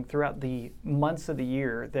chasing throughout the months of the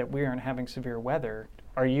year that we aren't having severe weather?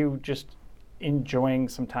 Are you just enjoying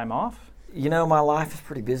some time off? My life is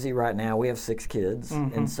pretty busy right now. We have 6 kids,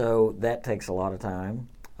 and so that takes a lot of time.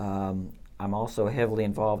 I'm also heavily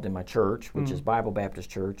involved in my church, which is Bible Baptist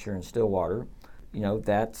Church here in Stillwater.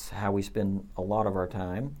 That's how we spend a lot of our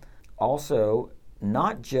time. Also,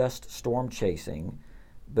 not just storm chasing,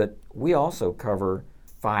 but we also cover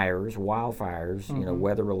fires, wildfires,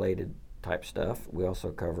 weather-related type stuff. We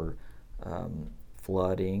also cover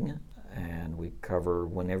flooding, and we cover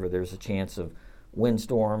whenever there's a chance of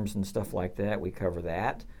windstorms and stuff like that. We cover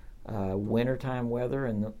that. Wintertime weather,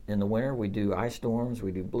 in the winter we do ice storms,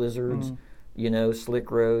 we do blizzards,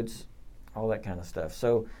 slick roads, all that kind of stuff.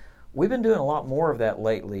 So we've been doing a lot more of that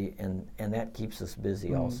lately, and that keeps us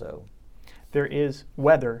busy also. There is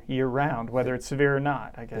weather year-round, whether it's severe or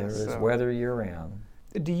not, I guess. There is weather year-round.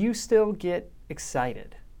 Do you still get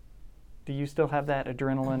excited? Do you still have that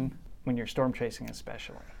adrenaline when you're storm chasing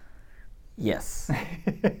especially? Yes.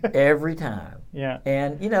 Every time. Yeah.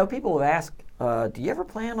 And, people have asked, do you ever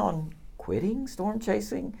plan on quitting storm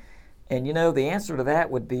chasing? And, the answer to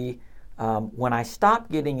that would be, when I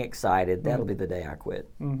stop getting excited, that'll be the day I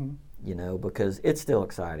quit. Because it's still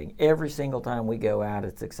exciting. Every single time we go out,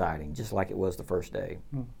 it's exciting, just like it was the first day.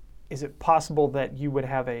 Is it possible that you would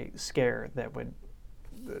have a scare that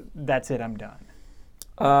that's it, I'm done?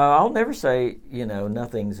 I'll never say,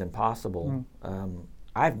 nothing's impossible.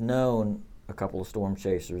 I've known a couple of storm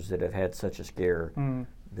chasers that have had such a scare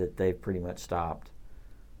that they've pretty much stopped,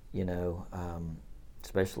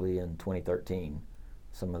 especially in 2013,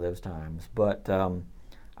 some of those times. But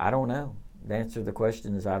I don't know. The answer to the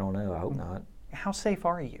question is I don't know. I hope not. How safe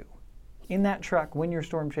are you in that truck when you're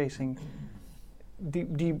storm chasing? Do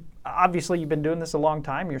you, obviously you've been doing this a long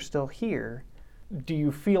time, you're still here. Do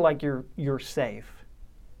you feel like you're safe?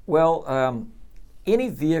 Well, any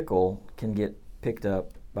vehicle can get picked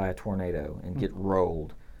up by a tornado and get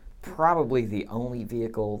rolled. Probably the only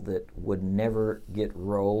vehicle that would never get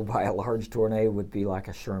rolled by a large tornado would be like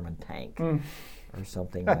a Sherman tank. or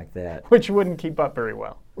something like that. Which wouldn't keep up very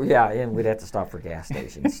well. Yeah, and we'd have to stop for gas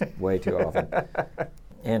stations way too often,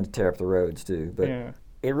 and to tear up the roads too. But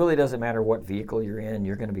it really doesn't matter what vehicle you're in,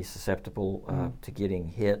 you're going to be susceptible to getting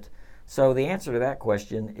hit. So the answer to that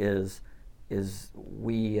question is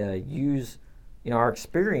we use our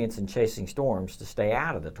experience in chasing storms to stay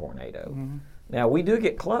out of the tornado. Now we do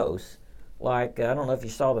get close. Like I don't know if you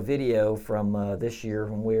saw the video from this year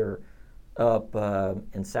when we were up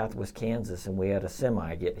in southwest Kansas and we had a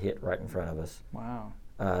semi get hit right in front of us. Wow.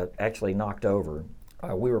 Actually knocked over.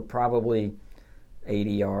 We were probably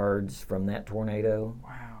 80 yards from that tornado.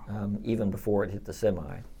 Wow. Even before it hit the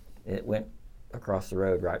semi. It went across the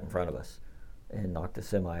road right in front of us and knocked the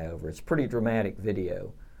semi over. It's a pretty dramatic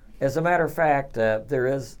video. As a matter of fact, there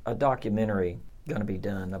is a documentary going to be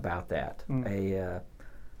done about that. A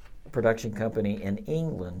production company in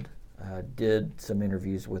England did some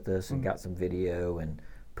interviews with us and got some video and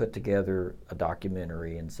put together a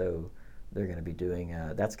documentary, and so they're going to be doing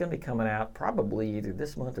that's going to be coming out probably either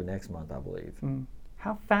this month or next month, I believe.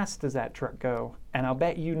 How fast does that truck go? And I'll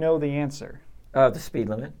bet you know the answer. The speed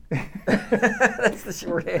limit. That's the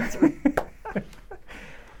short answer.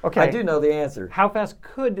 Okay. I do know the answer. How fast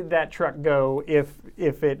could that truck go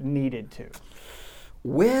if it needed to?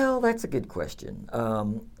 Well, that's a good question.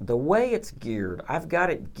 The way it's geared, I've got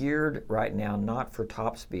it geared right now not for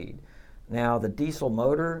top speed. Now, the diesel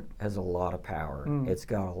motor has a lot of power. It's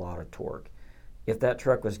got a lot of torque. If that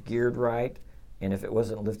truck was geared right, and if it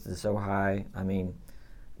wasn't lifted so high, I mean,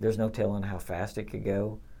 there's no telling how fast it could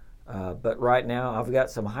go. But right now, I've got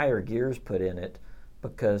some higher gears put in it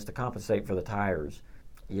because to compensate for the tires.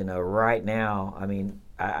 Right now, I mean,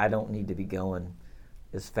 I don't need to be going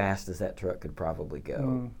as fast as that truck could probably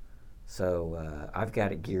go. So I've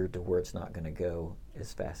got it geared to where it's not going to go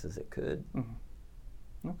as fast as it could.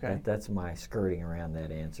 Okay. That's my skirting around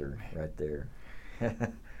that answer right there.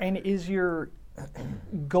 And is your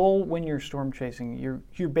goal when you're storm chasing,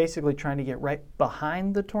 you're basically trying to get right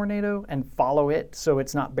behind the tornado and follow it so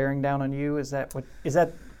it's not bearing down on you? Is that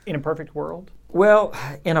in a perfect world? Well,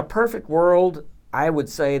 in a perfect world, I would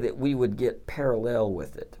say that we would get parallel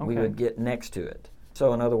with it. Okay. We would get next to it.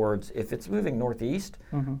 So in other words, if it's moving northeast,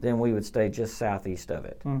 then we would stay just southeast of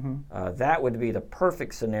it. That would be the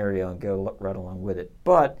perfect scenario and go right along with it.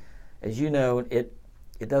 But as you know, it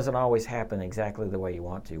doesn't always happen exactly the way you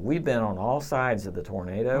want to. We've been on all sides of the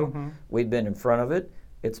tornado. We've been in front of it.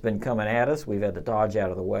 It's been coming at us. We've had to dodge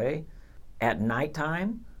out of the way. At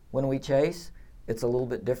nighttime, when we chase, it's a little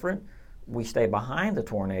bit different. We stay behind the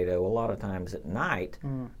tornado a lot of times at night,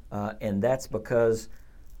 and that's because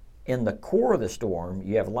in the core of the storm,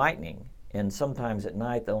 you have lightning, and sometimes at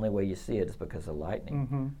night, the only way you see it is because of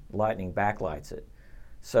lightning. Lightning backlights it.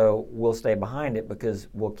 So we'll stay behind it because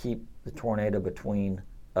we'll keep the tornado between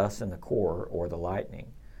us and the core or the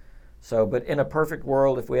lightning. So, but in a perfect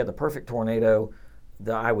world, if we had the perfect tornado,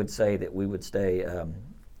 I would say that we would stay,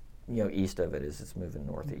 east of it as it's moving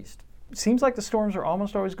northeast. Seems like the storms are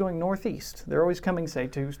almost always going northeast. They're always coming, say,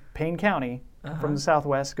 to Payne County from the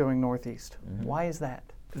southwest going northeast. Why is that?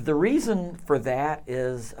 The reason for that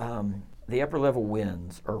is the upper level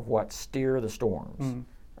winds are what steer the storms.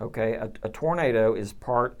 Okay, a tornado is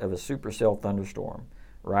part of a supercell thunderstorm,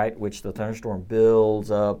 right? Which the thunderstorm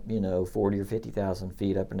builds up, 40 or 50,000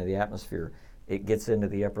 feet up into the atmosphere. It gets into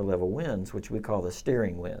the upper level winds, which we call the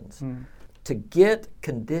steering winds. To get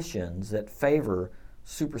conditions that favor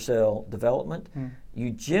supercell development, you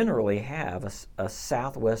generally have a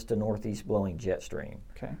southwest to northeast blowing jet stream.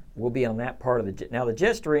 Okay. We'll be on that part of the jet. Now the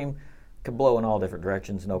jet stream can blow in all different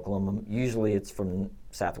directions in Oklahoma. Usually it's from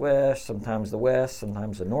southwest, sometimes the west,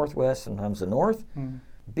 sometimes the northwest, sometimes the north.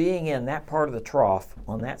 Being in that part of the trough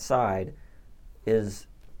on that side is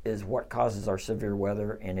what causes our severe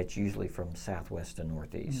weather, and it's usually from southwest to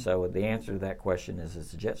northeast. So the answer to that question is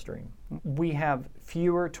it's a jet stream. We have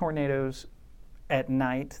fewer tornadoes at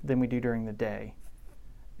night than we do during the day.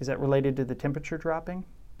 Is that related to the temperature dropping?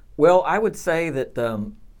 Well, I would say that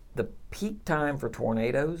the peak time for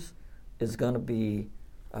tornadoes is going to be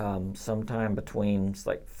sometime between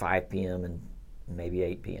like 5 p.m. and maybe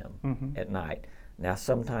 8 p.m. At night. Now,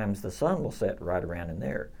 sometimes the sun will set right around in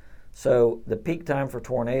there. So the peak time for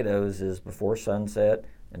tornadoes is before sunset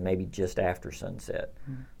and maybe just after sunset.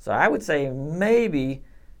 So I would say maybe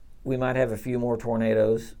we might have a few more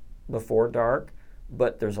tornadoes before dark,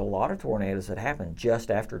 but there's a lot of tornadoes that happen just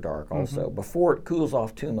after dark also, before it cools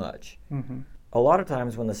off too much. A lot of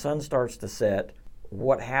times when the sun starts to set,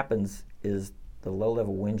 what happens is the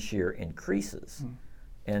low-level wind shear increases.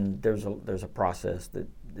 And there's a process that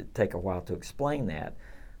take a while to explain that.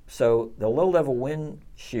 So the low-level wind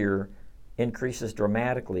shear increases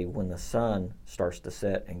dramatically when the sun starts to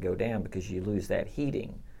set and go down because you lose that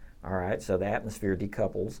heating. All right, so the atmosphere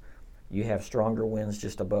decouples. You have stronger winds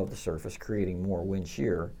just above the surface, creating more wind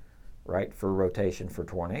shear, right, for rotation for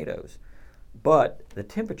tornadoes. But the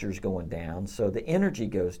temperature's going down, so the energy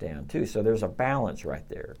goes down too. So there's a balance right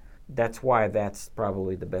there. That's why that's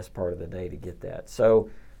probably the best part of the day to get that. So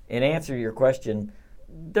in answer to your question,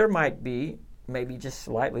 there might be maybe just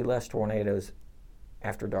slightly less tornadoes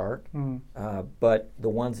after dark, but the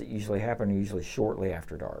ones that usually happen are usually shortly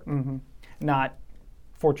after dark. Not,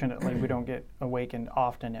 fortunately, we don't get awakened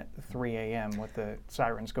often at 3 a.m. with the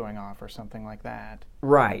sirens going off or something like that.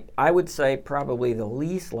 Right. I would say probably the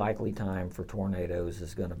least likely time for tornadoes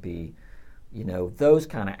is going to be, those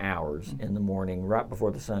kind of hours in the morning, right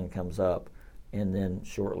before the sun comes up, and then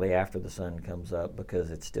shortly after the sun comes up because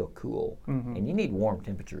it's still cool. And you need warm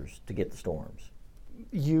temperatures to get the storms.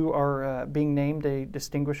 You are being named a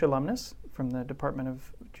distinguished alumnus from the Department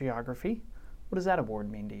of Geography. What does that award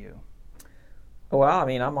mean to you? Well, I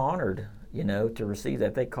mean, I'm honored, to receive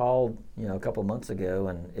that. They called, a couple months ago,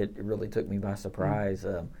 and it really took me by surprise.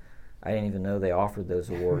 I didn't even know they offered those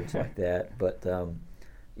awards like that. But,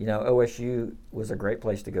 OSU was a great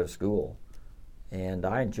place to go to school, and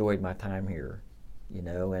I enjoyed my time here,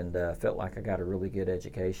 and felt like I got a really good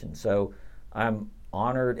education. So I'm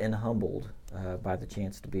honored and humbled by the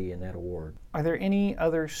chance to be in that award. Are there any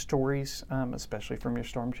other stories, especially from your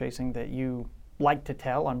storm chasing, that you like to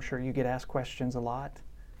tell? I'm sure you get asked questions a lot.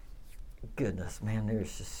 Goodness, man,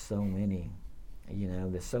 there's just so many.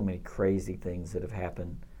 There's so many crazy things that have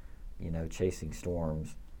happened, chasing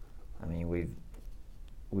storms. I mean,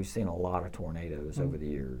 we've seen a lot of tornadoes over the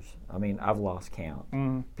years. I mean, I've lost count.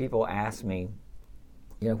 People ask me,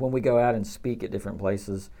 when we go out and speak at different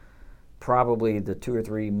places, probably the 2 or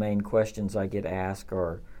 3 main questions I get asked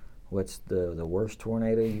are, what's the worst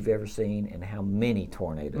tornado you've ever seen, and how many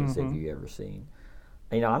tornadoes have you ever seen?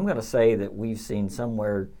 I'm going to say that we've seen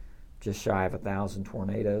somewhere just shy of 1,000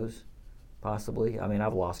 tornadoes, possibly. I mean,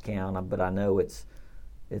 I've lost count, but I know it's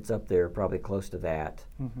up there, probably close to that.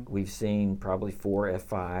 We've seen probably 4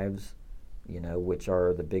 F5s, which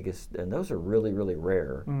are the biggest, and those are really, really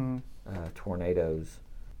rare tornadoes.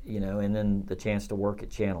 And then the chance to work at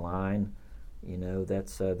Channel 9,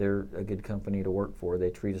 that's they're a good company to work for. They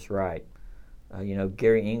treat us right.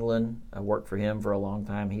 Gary England, I worked for him for a long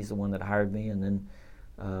time. He's the one that hired me, and then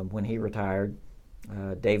when he retired,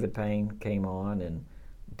 David Payne came on, and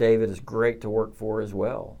David is great to work for as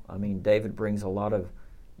well. I mean, David brings a lot of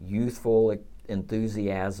youthful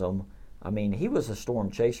enthusiasm. I mean, he was a storm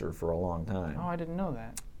chaser for a long time. Oh, I didn't know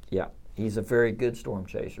that. Yeah, he's a very good storm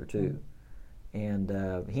chaser too. And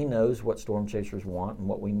he knows what storm chasers want and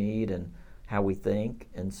what we need and how we think.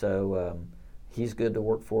 And so he's good to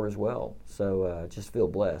work for as well. So just feel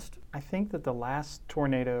blessed. I think that the last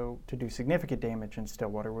tornado to do significant damage in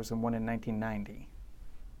Stillwater was the one in 1990.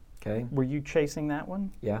 Okay. Were you chasing that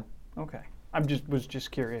one? Yeah. Okay. Was just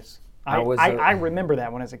curious. I remember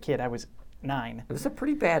that one as a kid. I was 9. It was a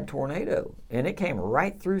pretty bad tornado, and it came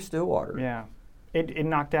right through Stillwater. Yeah. It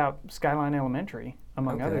knocked out Skyline Elementary,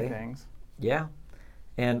 among other things. Yeah.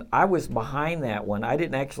 And I was behind that one. I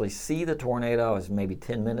didn't actually see the tornado. I was maybe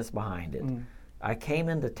 10 minutes behind it. I came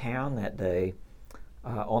into town that day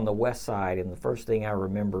on the west side, and the first thing I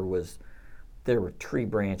remember was there were tree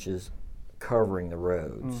branches covering the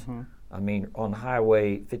roads. I mean, on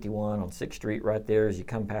Highway 51 on 6th Street right there as you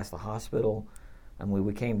come past the hospital, I mean,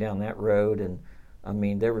 we came down that road, and I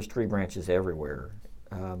mean, there was tree branches everywhere.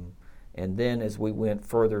 And then as we went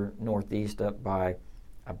further northeast up by,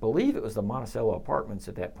 I believe it was the Monticello Apartments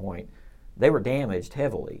at that point, they were damaged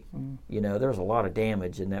heavily. There was a lot of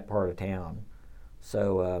damage in that part of town.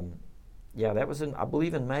 So, yeah, that was I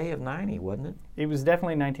believe in May of 90, wasn't it? It was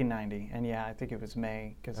definitely 1990, and yeah, I think it was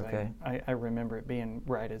May, because I remember it being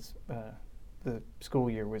right as the school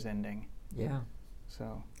year was ending. Yeah.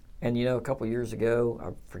 So. And a couple years ago,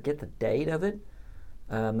 I forget the date of it,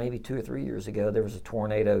 maybe 2 or 3 years ago, there was a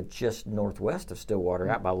tornado just northwest of Stillwater,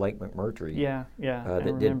 out by Lake McMurtry. Yeah.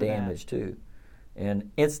 That did damage too.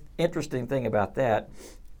 And it's interesting thing about that,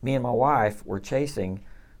 me and my wife were chasing,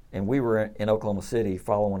 and we were in Oklahoma City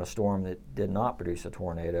following a storm that did not produce a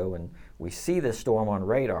tornado, and we see this storm on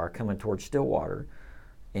radar coming towards Stillwater.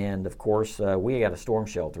 And of course, we got a storm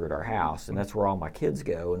shelter at our house, and that's where all my kids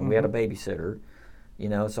go, and we had a babysitter,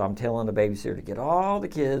 so I'm telling the babysitter to get all the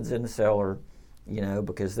kids in the cellar,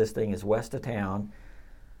 because this thing is west of town.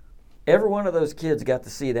 Every one of those kids got to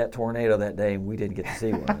see that tornado that day, and we didn't get to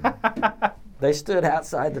see one. They stood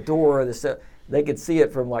outside the door of the they could see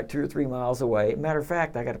it from like 2 or 3 miles away. Matter of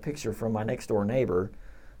fact, I got a picture from my next door neighbor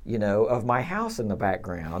of my house in the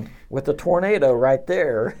background with the tornado right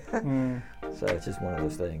there. So it's just one of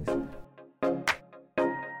those things.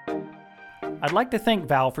 I'd like to thank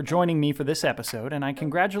Val for joining me for this episode, and I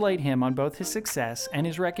congratulate him on both his success and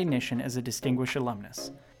his recognition as a distinguished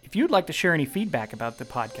alumnus. If you'd like to share any feedback about the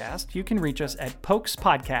podcast, you can reach us at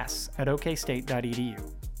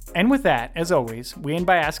pokespodcasts@okstate.edu. And with that, as always, we end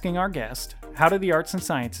by asking our guest, how do the arts and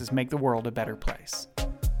sciences make the world a better place?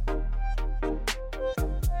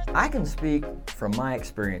 I can speak from my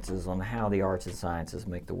experiences on how the arts and sciences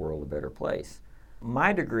make the world a better place.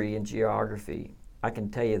 My degree in geography, I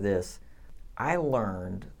can tell you this, I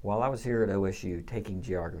learned while I was here at OSU taking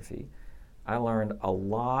geography, I learned a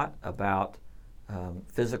lot about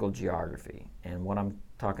physical geography. And what I'm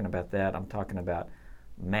talking about that, I'm talking about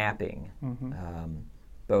mapping,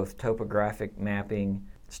 both topographic mapping,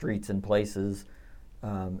 streets and places,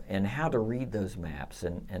 and how to read those maps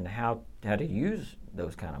and how to use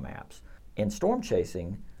those kind of maps. In storm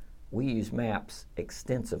chasing, we use maps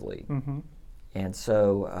extensively. And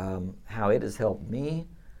so how it has helped me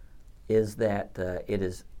is that it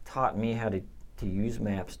has taught me how to use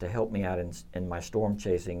maps to help me out in my storm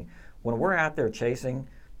chasing. When we're out there chasing,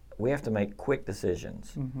 we have to make quick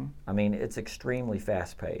decisions. I mean, it's extremely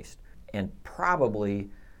fast-paced. And probably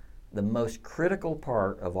the most critical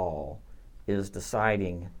part of all is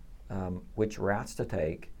deciding which routes to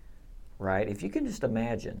take, right? If you can just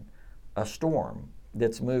imagine a storm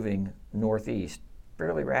that's moving northeast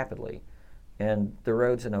fairly rapidly, and the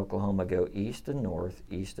roads in Oklahoma go east and north,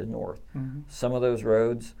 east and north. Some of those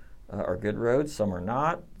roads are good roads, some are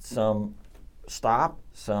not. Some stop,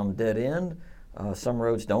 some dead end. Some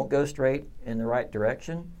roads don't go straight in the right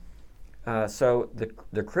direction. So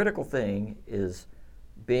the critical thing is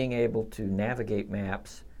being able to navigate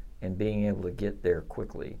maps and being able to get there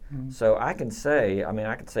quickly. So I can say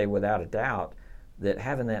without a doubt that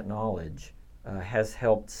having that knowledge has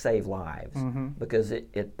helped save lives because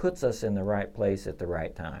it puts us in the right place at the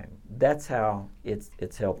right time. That's how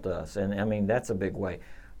it's helped us, and I mean that's a big way.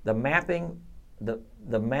 The mapping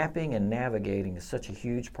and navigating is such a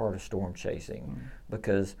huge part of storm chasing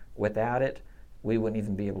because without it, we wouldn't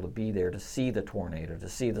even be able to be there to see the tornado, to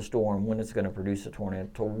see the storm, when it's going to produce a tornado,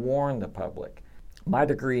 to warn the public. My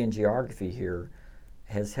degree in geography here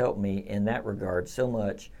has helped me in that regard so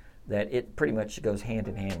much that it pretty much goes hand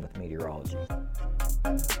in hand with meteorology.